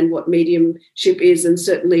understand what mediumship is and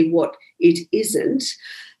certainly what it isn't.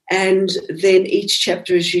 And then each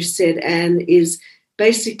chapter, as you said, Anne, is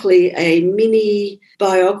basically a mini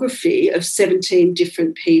biography of 17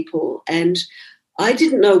 different people. And I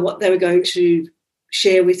didn't know what they were going to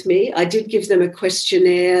share with me. I did give them a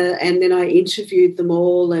questionnaire, and then I interviewed them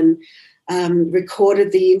all and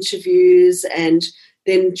recorded the interviews and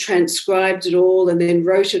then transcribed it all and then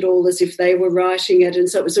wrote it all as if they were writing it. And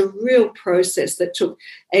so it was a real process that took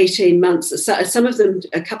 18 months. So some of them,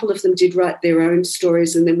 a couple of them did write their own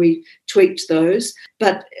stories, and then we tweaked those.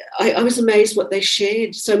 But I was amazed what they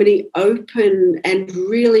shared, so many open and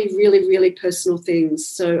really, really, really personal things.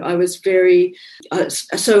 So I was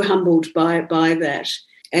so humbled by that.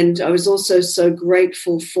 And I was also so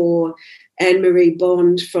grateful for Anne-Marie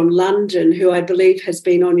Bond from London, who I believe has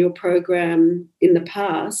been on your program in the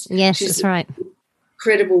past. Yes, She's that's right. An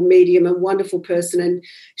incredible medium, a wonderful person, and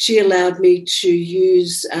she allowed me to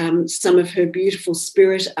use some of her beautiful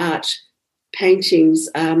spirit art paintings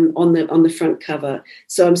on the front cover.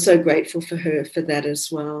 So I'm so grateful for her for that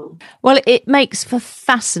as well. Well, it makes for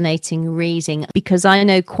fascinating reading, because I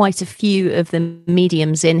know quite a few of the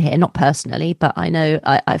mediums in here, not personally, but I know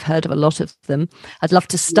I've heard of a lot of them. I'd love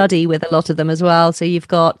to study with a lot of them as well. So you've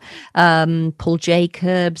got Paul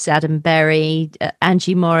Jacobs, Adam Berry,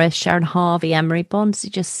 Angie Morris, Sharon Harvey, Anne-Marie Bond, as you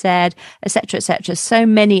just said, etc., etc. So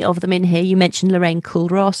many of them in here. You mentioned Lorraine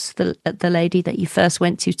Cool-Ross, the lady that you first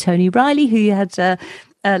went to, Tony Riley, who you had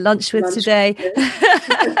lunch with today.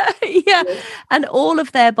 Yeah. And all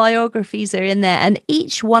of their biographies are in there. And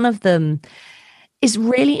each one of them is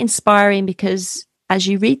really inspiring, because as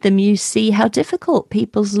you read them, you see how difficult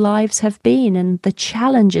people's lives have been and the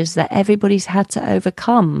challenges that everybody's had to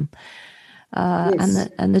overcome, yes.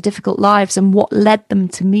 and the difficult lives and what led them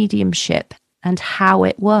to mediumship and how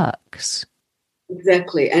it works.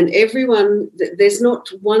 Exactly. And there's not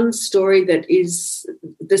one story that is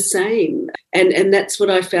the same. And that's what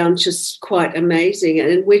I found just quite amazing.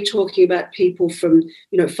 And we're talking about people from,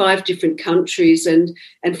 5 different countries. And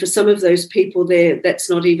for some of those people that's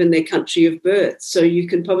not even their country of birth. So you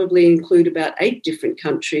can probably include about 8 different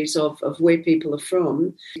countries of where people are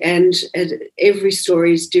from. And every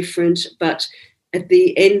story is different, but at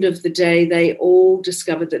the end of the day, they all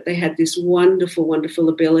discovered that they had this wonderful, wonderful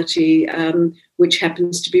ability, which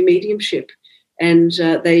happens to be mediumship. And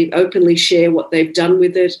they openly share what they've done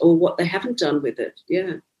with it or what they haven't done with it.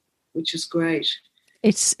 Yeah, which is great.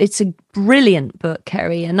 It's a brilliant book,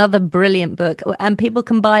 Kerry. Another brilliant book. And people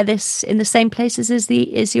can buy this in the same places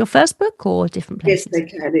as your first book, or different places? Yes, they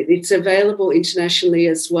can. It's available internationally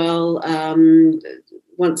as well.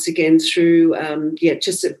 Once again, through,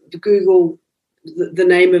 just Google the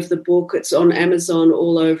name of the book. It's on Amazon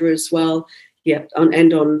all over as well. Yeah, on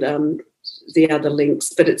the other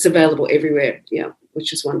links, but it's available everywhere. Yeah,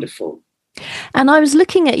 which is wonderful. And I was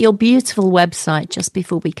looking at your beautiful website just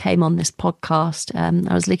before we came on this podcast.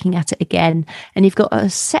 I was looking at it again, and you've got a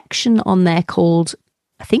section on there called,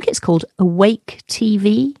 I think it's called Awake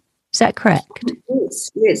TV. Is that correct?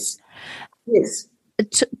 Yes.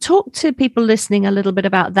 Talk to people listening a little bit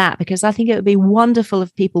about that, because I think it would be wonderful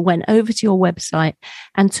if people went over to your website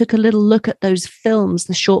and took a little look at those films,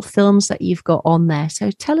 the short films that you've got on there. So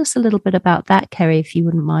tell us a little bit about that, Kerry, if you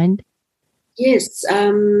wouldn't mind. Yes,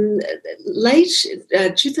 late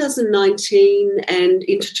 2019 and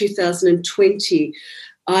into 2020,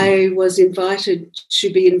 I was invited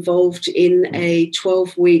to be involved in a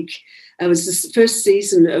 12-week. It was the first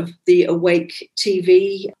season of the Awake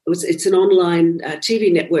TV. It's an online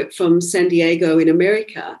TV network from San Diego in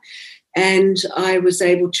America. And I was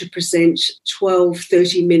able to present 12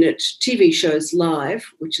 30-minute TV shows live,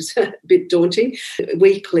 which is a bit daunting,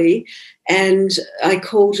 weekly. And I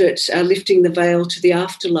called it Lifting the Veil to the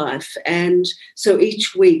Afterlife. And so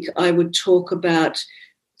each week I would talk about,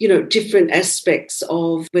 different aspects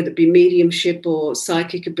of whether it be mediumship or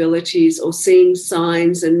psychic abilities or seeing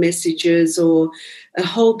signs and messages or a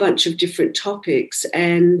whole bunch of different topics.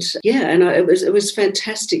 And it was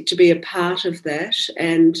fantastic to be a part of that.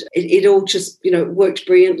 And it all just, worked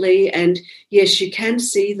brilliantly. And yes, you can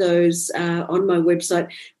see those on my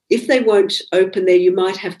website. If they won't open there, you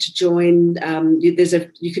might have to join.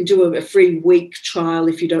 You can do a free week trial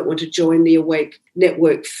if you don't want to join the Awake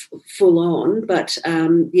network full on. But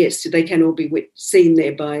yes, they can all be seen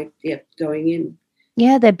there by going in.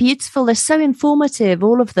 Yeah, they're beautiful. They're so informative,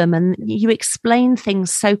 all of them, and you explain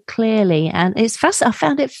things so clearly. And I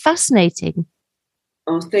found it fascinating.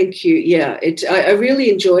 Oh, thank you. Yeah, I really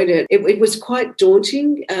enjoyed it. It was quite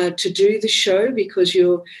daunting to do the show because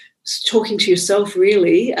you're talking to yourself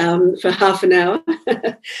really for half an hour.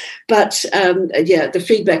 But the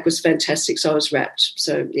feedback was fantastic. So I was rapt.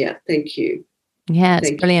 So yeah, thank you. Yeah,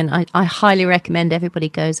 it's brilliant. I highly recommend everybody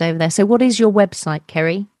goes over there. So what is your website,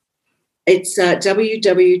 Kerry? It's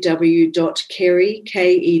www.kerry,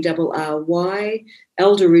 Kerry,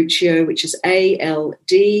 Alderuccio, which is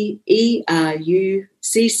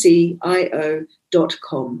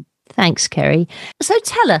ALDERUCCIO.com. Thanks, Kerry. So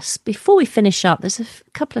tell us, before we finish up, there's a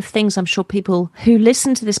couple of things I'm sure people who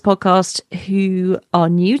listen to this podcast who are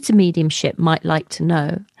new to mediumship might like to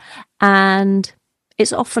know. And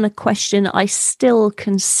it's often a question I still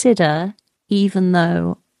consider, even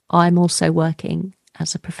though I'm also working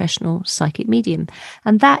as a professional psychic medium.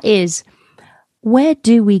 And that is, where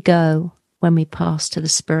do we go when we pass to the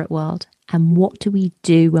spirit world? And what do we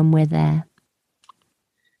do when we're there?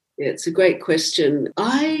 Yeah, it's a great question.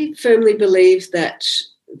 I firmly believe that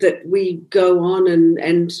we go on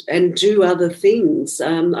and do other things.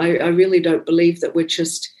 I really don't believe that we're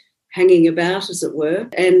just hanging about, as it were.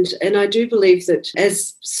 And I do believe that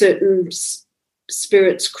as certain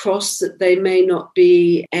spirits cross, that they may not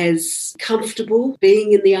be as comfortable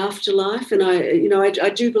being in the afterlife. And I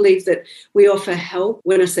do believe that we offer help.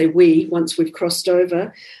 When I say we, once we've crossed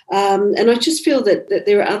over, and I just feel that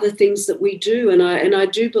there are other things that we do, and I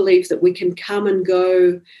do believe that we can come and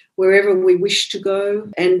go wherever we wish to go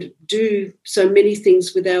and do so many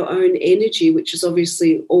things with our own energy, which is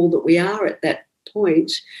obviously all that we are at that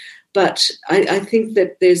point. But I think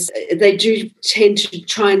that they do tend to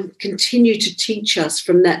try and continue to teach us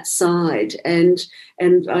from that side. And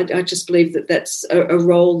I just believe that that's a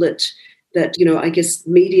role that I guess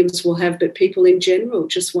mediums will have, but people in general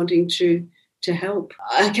just wanting to help.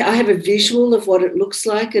 I have a visual of what it looks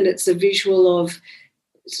like, and it's a visual of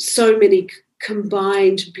so many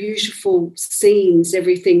combined beautiful scenes,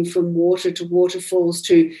 everything from water to waterfalls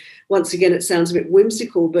to, once again, it sounds a bit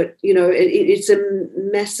whimsical, but, it's a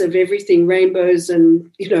massive everything, rainbows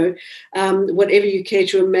and, whatever you care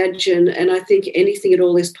to imagine. And I think anything at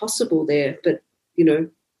all is possible there. But,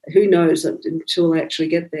 who knows until I actually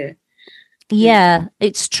get there. Yeah,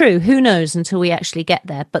 it's true. Who knows until we actually get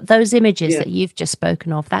there? But those images that you've just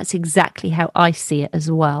spoken of, that's exactly how I see it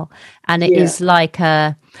as well. And it is like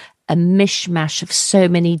a mishmash of so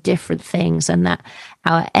many different things, and that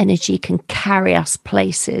our energy can carry us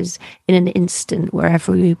places in an instant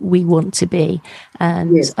wherever we want to be.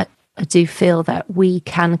 And I do feel that we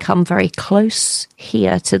can come very close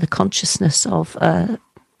here to the consciousness of the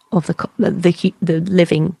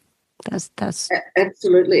living. That's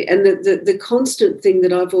absolutely. And the constant thing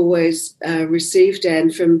that I've always received, Anne,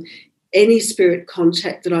 from any spirit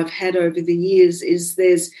contact that I've had over the years is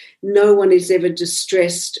there's no one is ever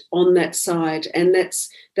distressed on that side. And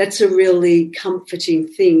that's a really comforting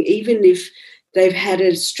thing, even if they've had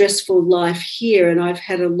a stressful life here. And I've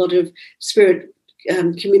had a lot of spirit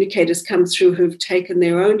communicators come through who've taken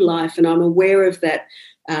their own life, and I'm aware of that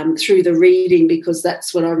through the reading because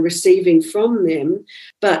that's what I'm receiving from them.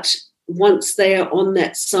 But once they are on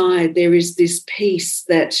that side, there is this peace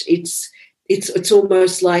that it's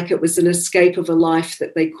almost like it was an escape of a life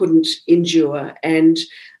that they couldn't endure. And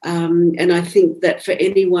I think that for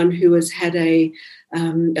anyone who has had a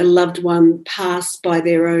loved one pass by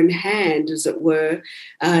their own hand, as it were,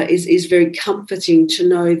 is very comforting to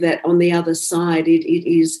know that on the other side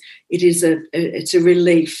it's a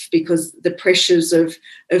relief, because the pressures of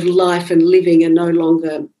life and living are no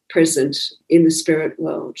longer present in the spirit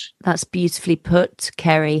world. That's beautifully put,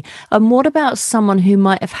 Kerry. And what about someone who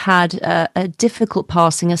might have had a difficult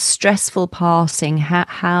passing, a stressful passing?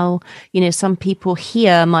 How, some people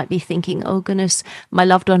here might be thinking, oh goodness, my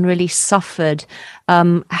loved one really suffered.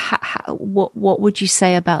 What would you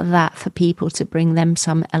say about that for people to bring them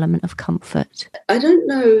some element of comfort? I don't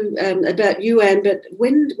know about you, Anne, but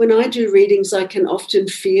when I do readings, I can often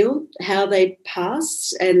feel how they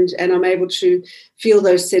pass, and I'm able to feel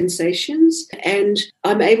those sensations, and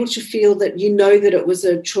I'm able to feel that that it was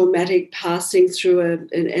a traumatic passing through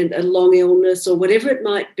a long illness or whatever it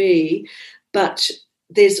might be, but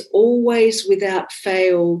there's always, without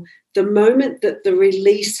fail, the moment that the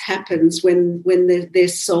release happens when their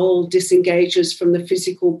soul disengages from the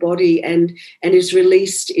physical body and is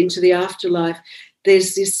released into the afterlife,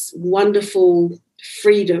 there's this wonderful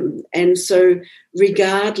freedom. And so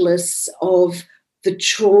regardless of the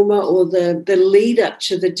trauma or the lead up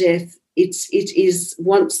to the death, it is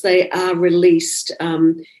once they are released,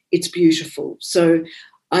 it's beautiful. So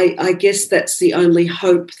I guess that's the only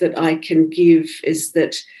hope that I can give, is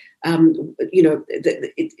that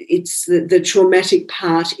it's the traumatic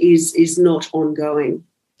part is not ongoing.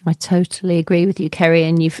 I totally agree with you, Kerry,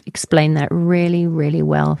 and you've explained that really, really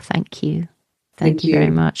well. Thank you. Thank you very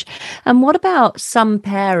much. And what about some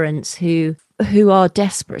parents who are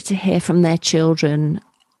desperate to hear from their children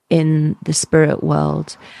in the spirit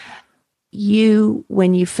world?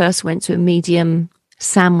 When you first went to a medium,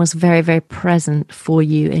 Sam was very, very present for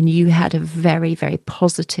you, and you had a very, very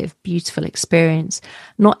positive, beautiful experience.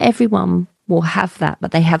 Not everyone will have that,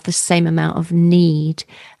 but they have the same amount of need.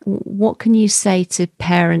 What can you say to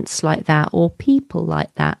parents like that, or people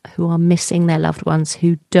like that who are missing their loved ones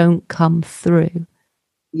who don't come through?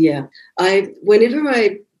 Yeah, whenever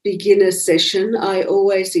I begin a session, I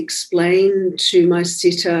always explain to my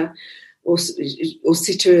sitter or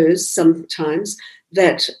sitters sometimes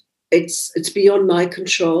that it's beyond my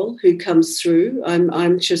control who comes through.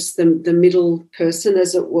 I'm just the middle person,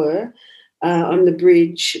 as it were. I'm the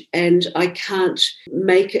bridge, and I can't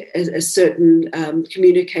make a certain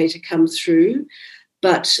communicator come through.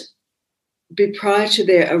 But prior to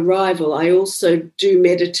their arrival, I also do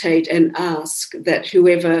meditate and ask that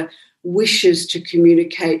whoever wishes to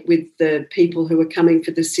communicate with the people who are coming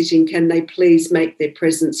for the sitting, can they please make their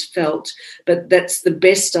presence felt? But that's the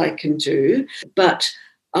best I can do. But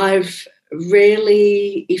I've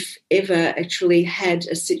rarely, if ever, actually had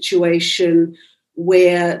a situation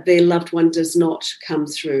where their loved one does not come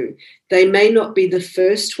through. They may not be the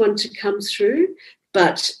first one to come through,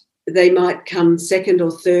 but they might come second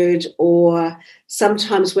or third, or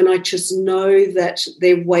sometimes when I just know that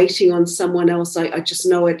they're waiting on someone else, I just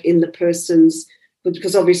know it in the person's,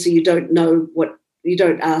 because obviously you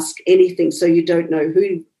don't ask anything, so you don't know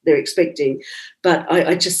who they're expecting. But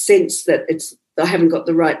I just sense that I haven't got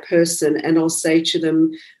the right person, and I'll say to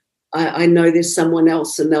them, I know there's someone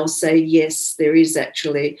else, and they'll say, yes, there is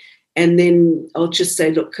actually. And then I'll just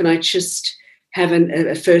say, look, can I just have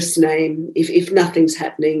a first name if nothing's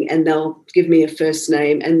happening? And they'll give me a first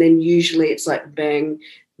name, and then usually it's like, bang,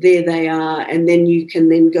 there they are. And then you can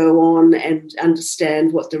then go on and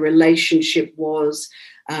understand what the relationship was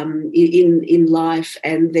in life,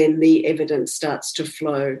 and then the evidence starts to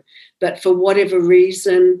flow. But for whatever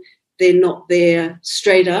reason, they're not there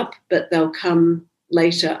straight up, but they'll come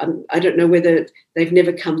later. I don't know whether they've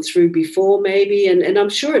never come through before, maybe, and I'm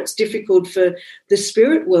sure it's difficult for the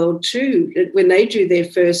spirit world too when they do their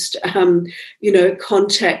first,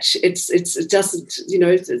 contact. It doesn't,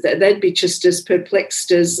 they'd be just as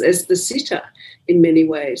perplexed as the sitter in many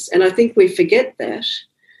ways, and I think we forget that.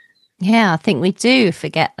 Yeah, I think we do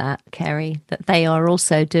forget that, Kerry, that they are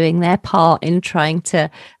also doing their part in trying to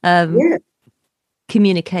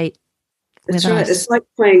communicate. That's right. It's like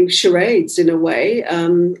playing charades in a way,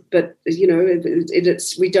 but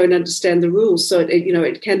we don't understand the rules, so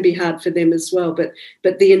it can be hard for them as well.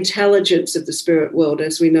 But the intelligence of the spirit world,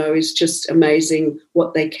 as we know, is just amazing.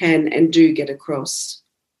 What they can and do get across.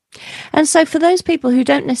 And so, for those people who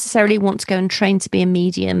don't necessarily want to go and train to be a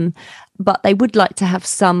medium, but they would like to have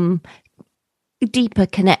some deeper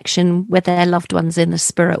connection with their loved ones in the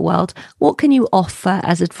spirit world, what can you offer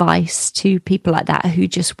as advice to people like that who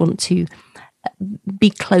just want to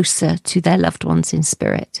be closer to their loved ones in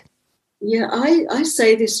spirit? Yeah, I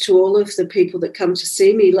say this to all of the people that come to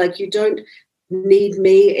see me, like, you don't need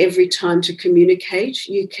me every time to communicate.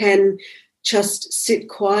 You can just sit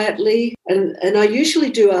quietly. And I usually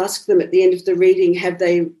do ask them at the end of the reading, have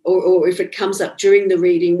they, or if it comes up during the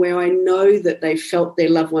reading where I know that they felt their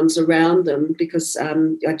loved ones around them, because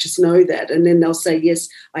I just know that. And then they'll say, yes,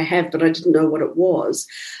 I have, but I didn't know what it was.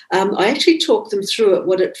 I actually talk them through it,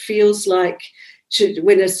 what it feels like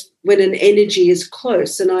when an energy is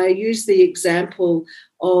close. And I use the example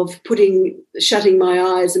of shutting my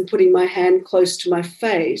eyes and putting my hand close to my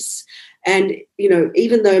face. And,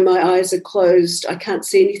 even though my eyes are closed, I can't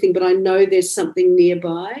see anything, but I know there's something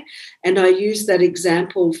nearby. And I use that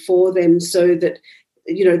example for them so that,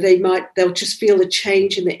 they'll just feel a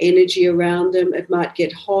change in the energy around them. It might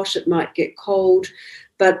get hot, it might get cold,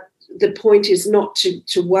 but the point is not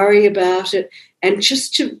to worry about it, and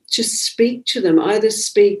just to speak to them. Either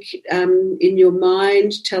speak in your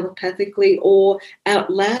mind telepathically or out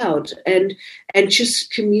loud, and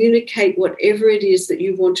just communicate whatever it is that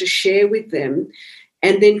you want to share with them,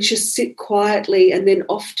 and then just sit quietly. And then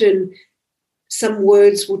often some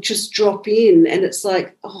words will just drop in, and it's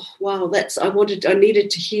like, oh wow, I needed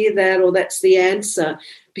to hear that, or that's the answer,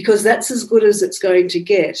 because that's as good as it's going to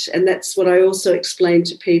get. And that's what I also explain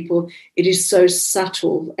to people. It is so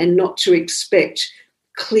subtle, and not to expect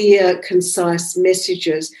clear, concise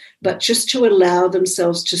messages, but just to allow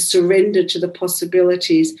themselves to surrender to the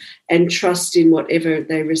possibilities and trust in whatever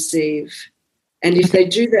they receive. And if they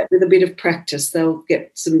do that with a bit of practice, they'll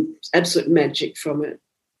get some absolute magic from it.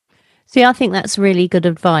 See, I think that's really good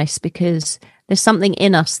advice, because there's something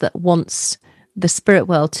in us that wants the spirit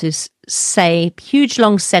world to say huge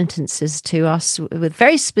long sentences to us with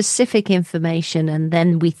very specific information, and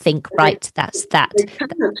then we think, right, that's that.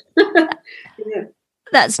 Yeah.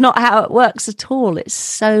 That's not how it works at all. It's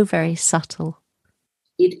so very subtle.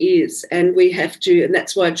 It is, and we have to, and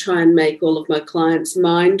that's why I try and make all of my clients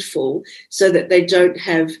mindful, so that they don't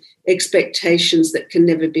have expectations that can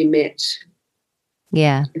never be met.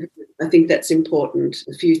 Yeah. I think that's important.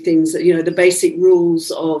 A few things that, the basic rules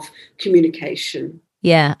of communication.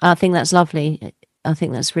 Yeah, I think that's lovely. I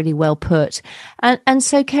think that's really well put. And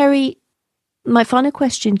so, Kerry, my final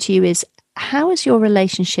question to you is, how has your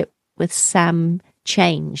relationship with Sam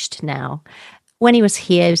changed now? When he was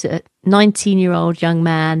here, he was a 19-year-old young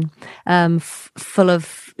man, full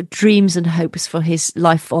of dreams and hopes for his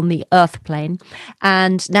life on the earth plane.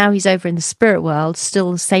 And now he's over in the spirit world,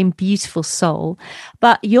 still the same beautiful soul.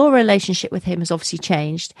 But your relationship with him has obviously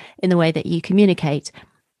changed in the way that you communicate.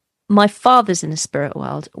 My father's in the spirit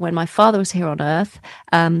world. When my father was here on earth,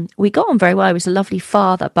 we got on very well. He was a lovely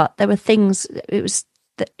father, but there were things, it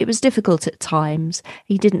was difficult at times.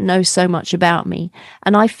 He didn't know so much about me.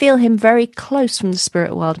 And I feel him very close from the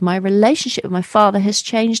spirit world. My relationship with my father has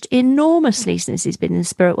changed enormously since he's been in the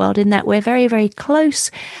spirit world, in that we're very, very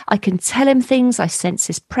close. I can tell him things. I sense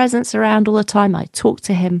his presence around all the time. I talk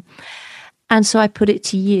to him. And so I put it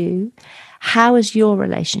to you, how has your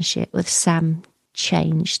relationship with Sam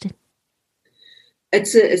changed?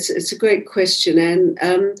 It's a great question,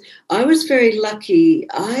 and I was very lucky.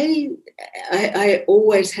 I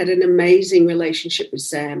always had an amazing relationship with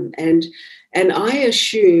Sam, and I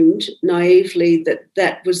assumed naively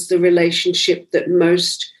that was the relationship that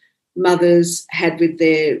most mothers had with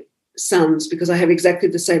their sons, because I have exactly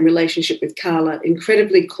the same relationship with Carla,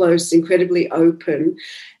 incredibly close, incredibly open.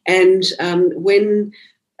 And when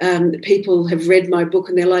people have read my book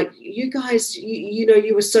and they're like, you guys,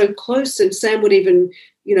 you were so close. And Sam would even,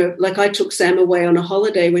 like I took Sam away on a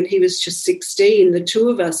holiday when he was just 16. The two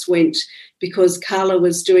of us went because Carla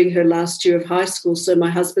was doing her last year of high school, so my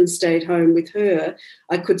husband stayed home with her.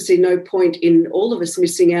 I could see no point in all of us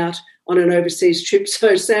missing out on an overseas trip.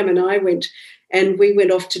 So Sam and I went, and we went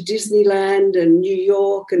off to Disneyland and New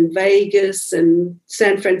York and Vegas and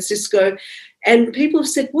San Francisco. And people have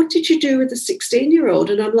said, what did you do with a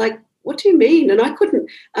 16-year-old? And I'm like, what do you mean? And I couldn't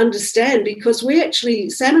understand, because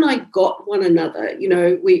Sam and I got one another.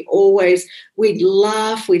 We'd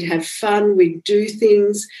laugh, we'd have fun, we'd do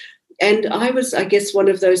things. And I was, I guess, one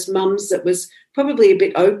of those mums that was probably a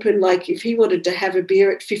bit open. Like if he wanted to have a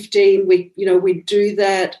beer at 15, we'd do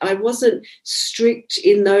that. I wasn't strict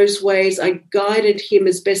in those ways. I guided him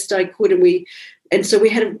as best I could. And so we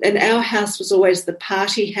had, and our house was always the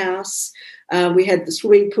party house. We had the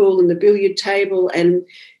swimming pool and the billiard table, and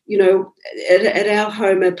at our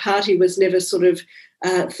home, a party was never sort of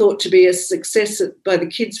thought to be a success by the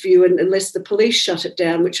kids' view, unless the police shut it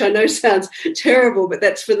down, which I know sounds terrible, but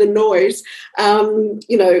that's for the noise.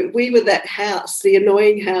 We were that house, the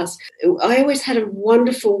annoying house. I always had a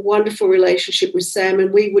wonderful, wonderful relationship with Sam,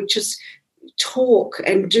 and we would just talk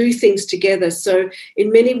and do things together. So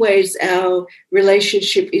in many ways, our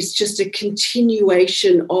relationship is just a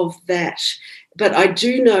continuation of that. But I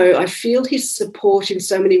do know, I feel his support in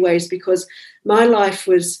so many ways, because my life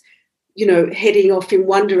was, heading off in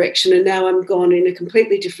one direction, and now I'm gone in a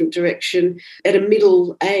completely different direction at a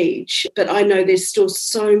middle age. But I know there's still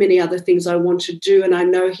so many other things I want to do, and I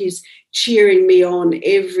know he's cheering me on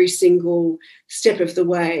every single step of the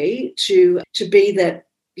way to be that,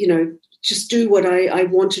 just do what I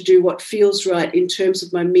want to do, what feels right in terms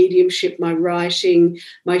of my mediumship, my writing,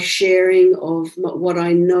 my sharing of what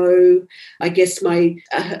I know, I guess my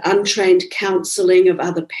untrained counselling of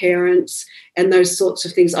other parents and those sorts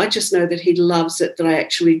of things. I just know that he loves it, that I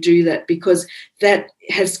actually do that, because that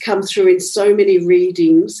has come through in so many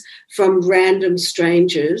readings from random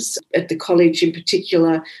strangers at the college in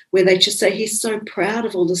particular, where they just say, he's so proud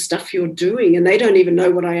of all the stuff you're doing, and they don't even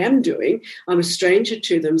know what I am doing. I'm a stranger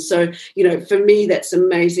to them. So, for me, that's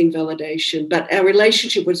amazing validation. But our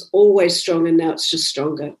relationship was always strong, and now it's just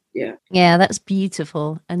stronger. Yeah. Yeah, that's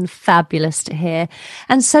beautiful and fabulous to hear.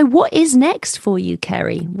 And so what is next for you,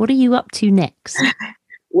 Kerry? What are you up to next?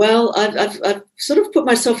 Well, I've sort of put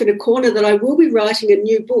myself in a corner that I will be writing a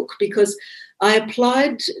new book, because I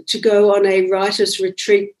applied to go on a writer's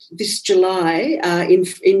retreat this July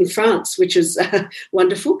in France, which is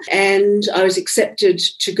wonderful. And I was accepted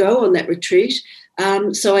to go on that retreat.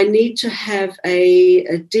 So I need to have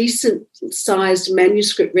a decent-sized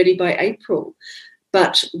manuscript ready by April.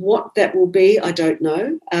 But what that will be, I don't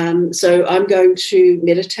know. So I'm going to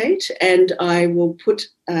meditate, and I will put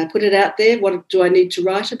it out there. What do I need to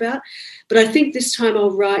write about? But I think this time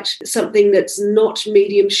I'll write something that's not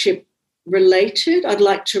mediumship related. I'd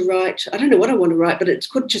like to write, I don't know what I want to write, but it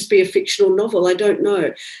could just be a fictional novel. I don't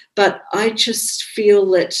know. But I just feel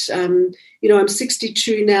that, I'm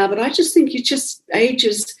 62 now, but I just think age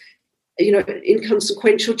is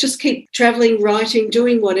inconsequential. Just keep traveling, writing,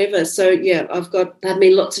 doing whatever. So, yeah, I've got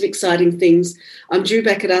lots of exciting things. I'm due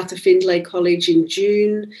back at Arthur Findlay College in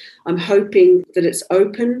June. I'm hoping that it's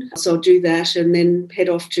open, so I'll do that and then head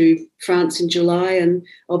off to France in July, and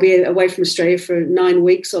I'll be away from Australia for 9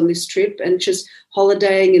 weeks on this trip and just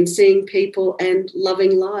holidaying and seeing people and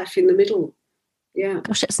loving life in the middle. Yeah.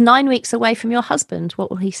 Gosh, it's 9 weeks away from your husband.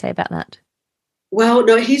 What will he say about that? Well,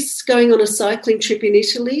 no, he's going on a cycling trip in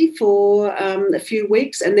Italy for a few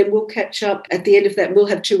weeks, and then we'll catch up at the end of that. We'll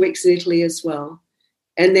have 2 weeks in Italy as well.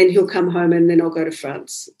 And then he'll come home, and then I'll go to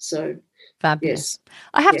France. So, fabulous. Yes.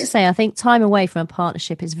 I have to say, I think time away from a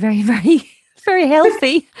partnership is very, very, very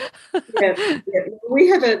healthy. Yeah. We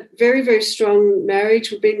have a very, very strong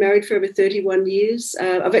marriage. We've been married for over 31 years.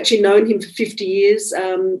 I've actually known him for 50 years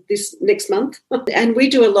this next month. And we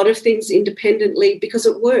do a lot of things independently because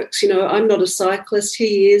it works. I'm not a cyclist.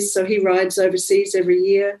 He is. So he rides overseas every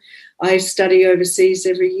year. I study overseas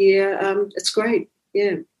every year. It's great.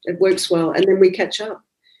 Yeah, it works well. And then we catch up.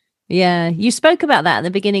 Yeah, you spoke about that at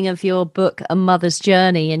the beginning of your book, A Mother's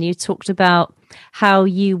Journey, and you talked about how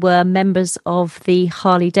you were members of the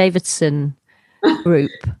Harley Davidson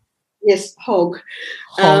group. Yes, HOG.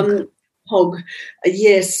 HOG,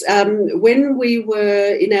 yes. When we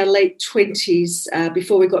were in our late 20s,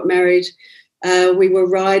 before we got married, we were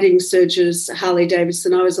riding Serge's Harley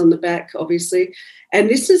Davidson. I was on the back, obviously. And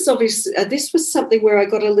this was something where I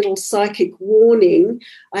got a little psychic warning.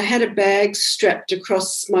 I had a bag strapped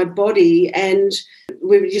across my body, and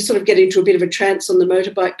you sort of get into a bit of a trance on the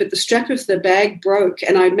motorbike, but the strap of the bag broke,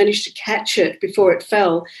 and I managed to catch it before it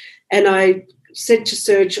fell. And I said to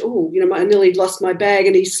Serge, I nearly lost my bag.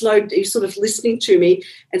 And he's sort of listening to me.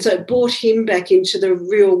 And so it brought him back into the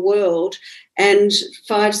real world. And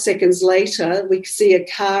 5 seconds later, we see a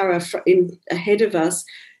car ahead of us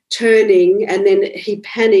turning, and then he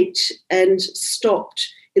panicked and stopped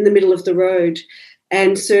in the middle of the road.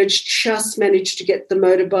 And Serge just managed to get the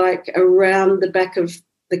motorbike around the back of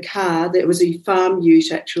the car. There was a farm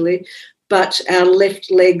ute, actually, but our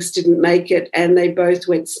left legs didn't make it, and they both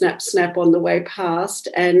went snap, snap on the way past.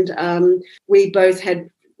 And we both had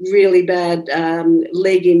really bad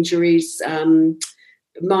leg injuries.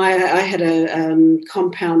 I had a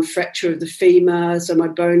compound fracture of the femur, so my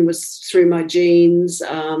bone was through my jeans.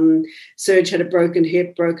 Serge had a broken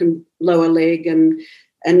hip, broken lower leg, and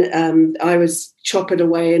I was choppered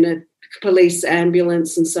away in a police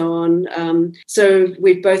ambulance and so on. So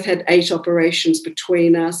we've both had 8 operations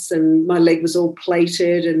between us, and my leg was all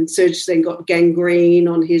plated, and Serge then got gangrene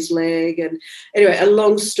on his leg. And anyway, a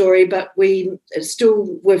long story, but we're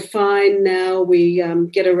fine now. We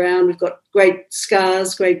get around. We've got great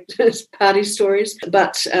scars, great party stories.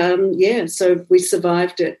 But, so we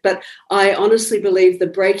survived it. But I honestly believe the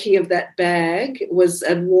breaking of that bag was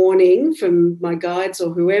a warning from my guides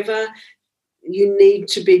or whoever you need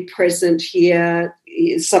to be present here.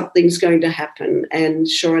 Something's going to happen. And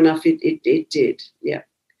sure enough, it did. Yeah.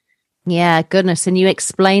 Yeah, goodness. And you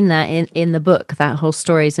explain that in the book, that whole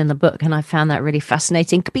story is in the book. And I found that really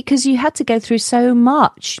fascinating because you had to go through so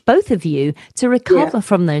much, both of you, to recover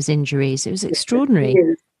from those injuries. It was extraordinary.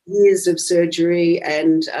 Years of surgery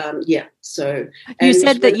and so. You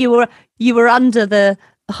said that you were under the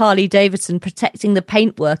Harley Davidson protecting the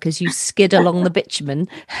paintwork as you skid along the bitumen.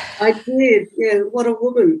 I did. Yeah, what a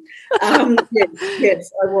woman. Yes,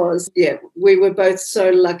 I was. Yeah, we were both so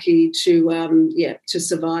lucky to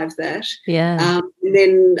survive that. Yeah. And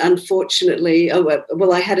then, unfortunately,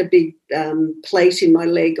 I had a big plate in my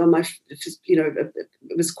leg on my,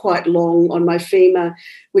 it was quite long on my femur,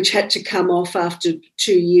 which had to come off after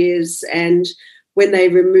 2 years. And when they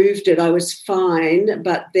removed it, I was fine,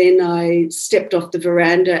 but then I stepped off the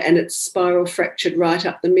veranda and it spiral fractured right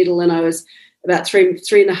up the middle, and I was about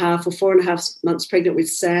 3.5 or 4.5 months pregnant with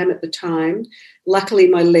Sam at the time. Luckily,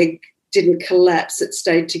 my leg didn't collapse. It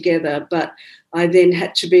stayed together, but I then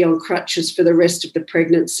had to be on crutches for the rest of the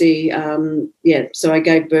pregnancy. So I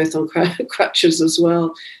gave birth on crutches as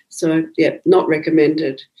well. So, not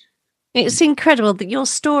recommended. It's incredible that your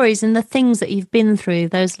stories and the things that you've been through,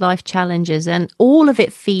 those life challenges, and all of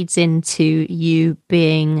it feeds into you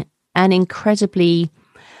being an incredibly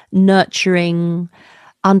nurturing,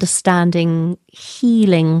 understanding,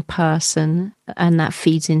 healing person, and that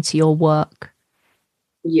feeds into your work.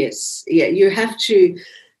 Yes. Yeah, you have to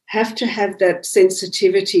have that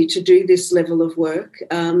sensitivity to do this level of work.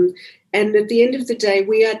 And at the end of the day,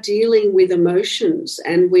 we are dealing with emotions,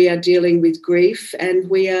 and we are dealing with grief, and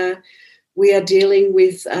we are dealing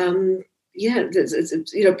with,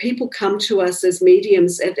 people come to us as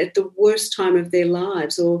mediums at the worst time of their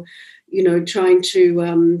lives, or, trying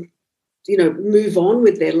to, move on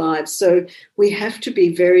with their lives. So we have to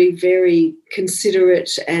be very, very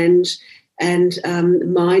considerate and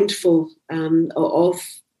mindful of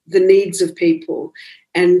the needs of people.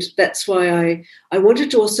 And that's why I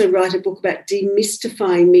wanted to also write a book about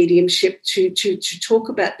demystifying mediumship, to talk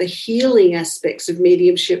about the healing aspects of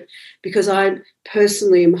mediumship, because I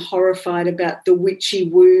personally am horrified about the witchy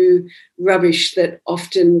woo rubbish that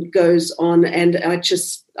often goes on, and I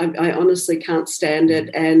honestly can't stand it,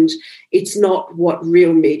 and it's not what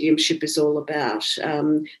real mediumship is all about.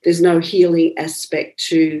 There's no healing aspect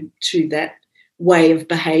to that way of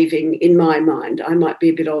behaving in my mind. I might be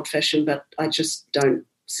a bit old-fashioned, but I just don't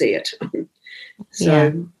see it.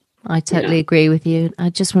 I totally agree with you. I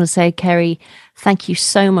just want to say, Kerry, thank you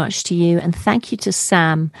so much to you, and thank you to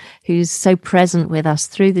Sam, who's so present with us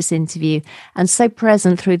through this interview, and so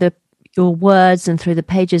present through your words and through the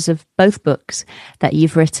pages of both books that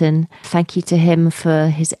you've written. Thank you to him for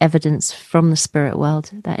his evidence from the spirit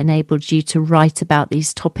world that enabled you to write about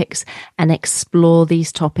these topics and explore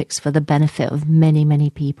these topics for the benefit of many, many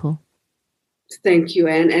people. Thank you,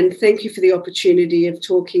 Anne, and thank you for the opportunity of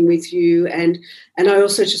talking with you. And I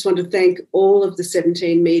also just want to thank all of the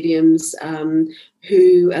 17 mediums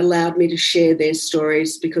who allowed me to share their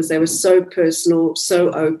stories, because they were so personal,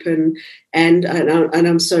 so open, and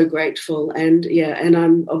I'm so grateful. And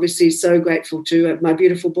I'm obviously so grateful to my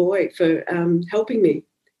beautiful boy for helping me.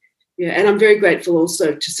 Yeah, and I'm very grateful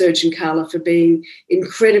also to Surgeon Carla for being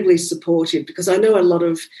incredibly supportive, because I know a lot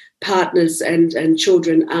of partners and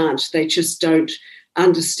children aren't. They just don't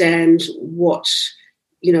understand what,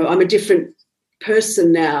 I'm a different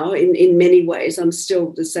person now in many ways. I'm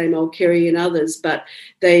still the same old Kerry and others, but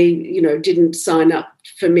they, didn't sign up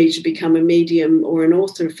for me to become a medium or an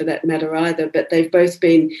author for that matter either, but they've both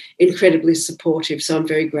been incredibly supportive. So I'm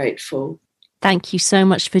very grateful. Thank you so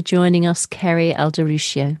much for joining us, Kerry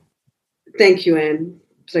Alderuccio. Thank you, Anne.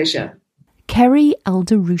 Pleasure. Kerry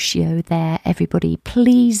Alderuccio there, everybody.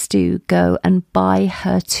 Please do go and buy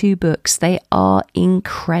her 2 books. They are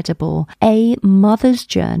incredible. A Mother's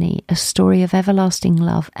Journey, a story of everlasting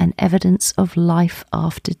love and evidence of life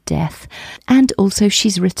after death. And also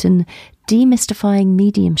she's written Demystifying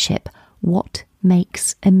Mediumship, What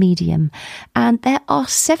Makes a Medium. And there are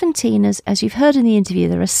 17, as you've heard in the interview,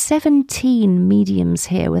 there are 17 mediums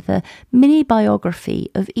here with a mini biography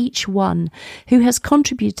of each one who has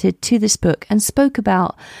contributed to this book and spoke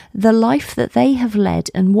about the life that they have led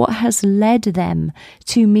and what has led them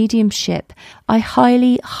to mediumship. I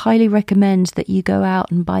highly, highly recommend that you go out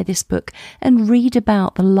and buy this book and read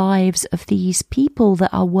about the lives of these people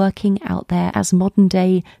that are working out there as modern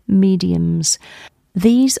day mediums.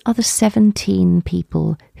 These are the 17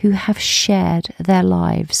 people who have shared their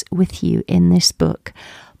lives with you in this book.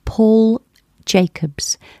 Paul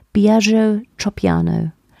Jacobs, Biagio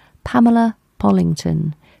Tropiano, Pamela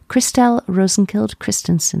Pollington, Christelle Rosenkild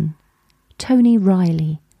Christensen, Tony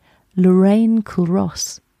Riley, Lorraine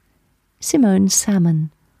Culross, Simone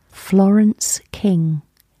Salmon, Florence King,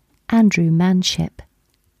 Andrew Manship,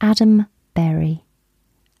 Adam Berry,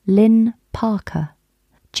 Lynn Parker,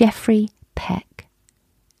 Jeffrey Peck,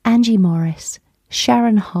 Angie Morris,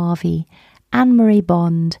 Sharon Harvey, Anne-Marie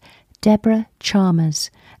Bond, Deborah Chalmers,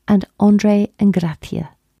 and Andre Ingratia.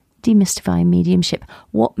 Demystifying Mediumship.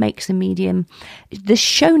 What makes a medium? The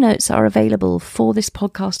show notes are available for this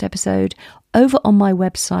podcast episode over on my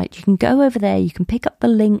website. You can go over there, you can pick up the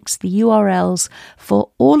links, the URLs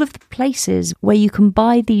for all of the places where you can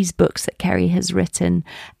buy these books that Kerry has written,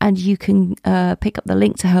 and you can pick up the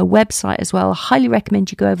link to her website as well. I highly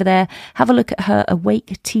recommend you go over there, have a look at her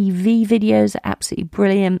Awake TV videos, absolutely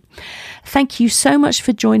brilliant. Thank you so much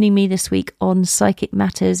for joining me this week on Psychic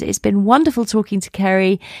Matters. It's been wonderful talking to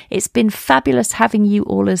Kerry. It's been fabulous having you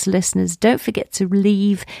all as listeners. Don't forget to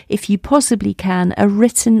leave, if you possibly can, a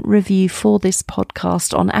written review for this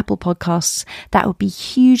podcast on Apple Podcasts. That would be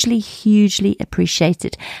hugely, hugely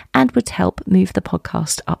appreciated and would help move the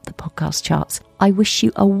podcast up the podcast charts. I wish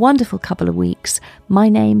you a wonderful couple of weeks. My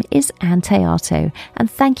name is Anne Théato, and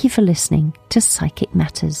thank you for listening to Psychic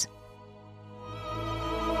Matters.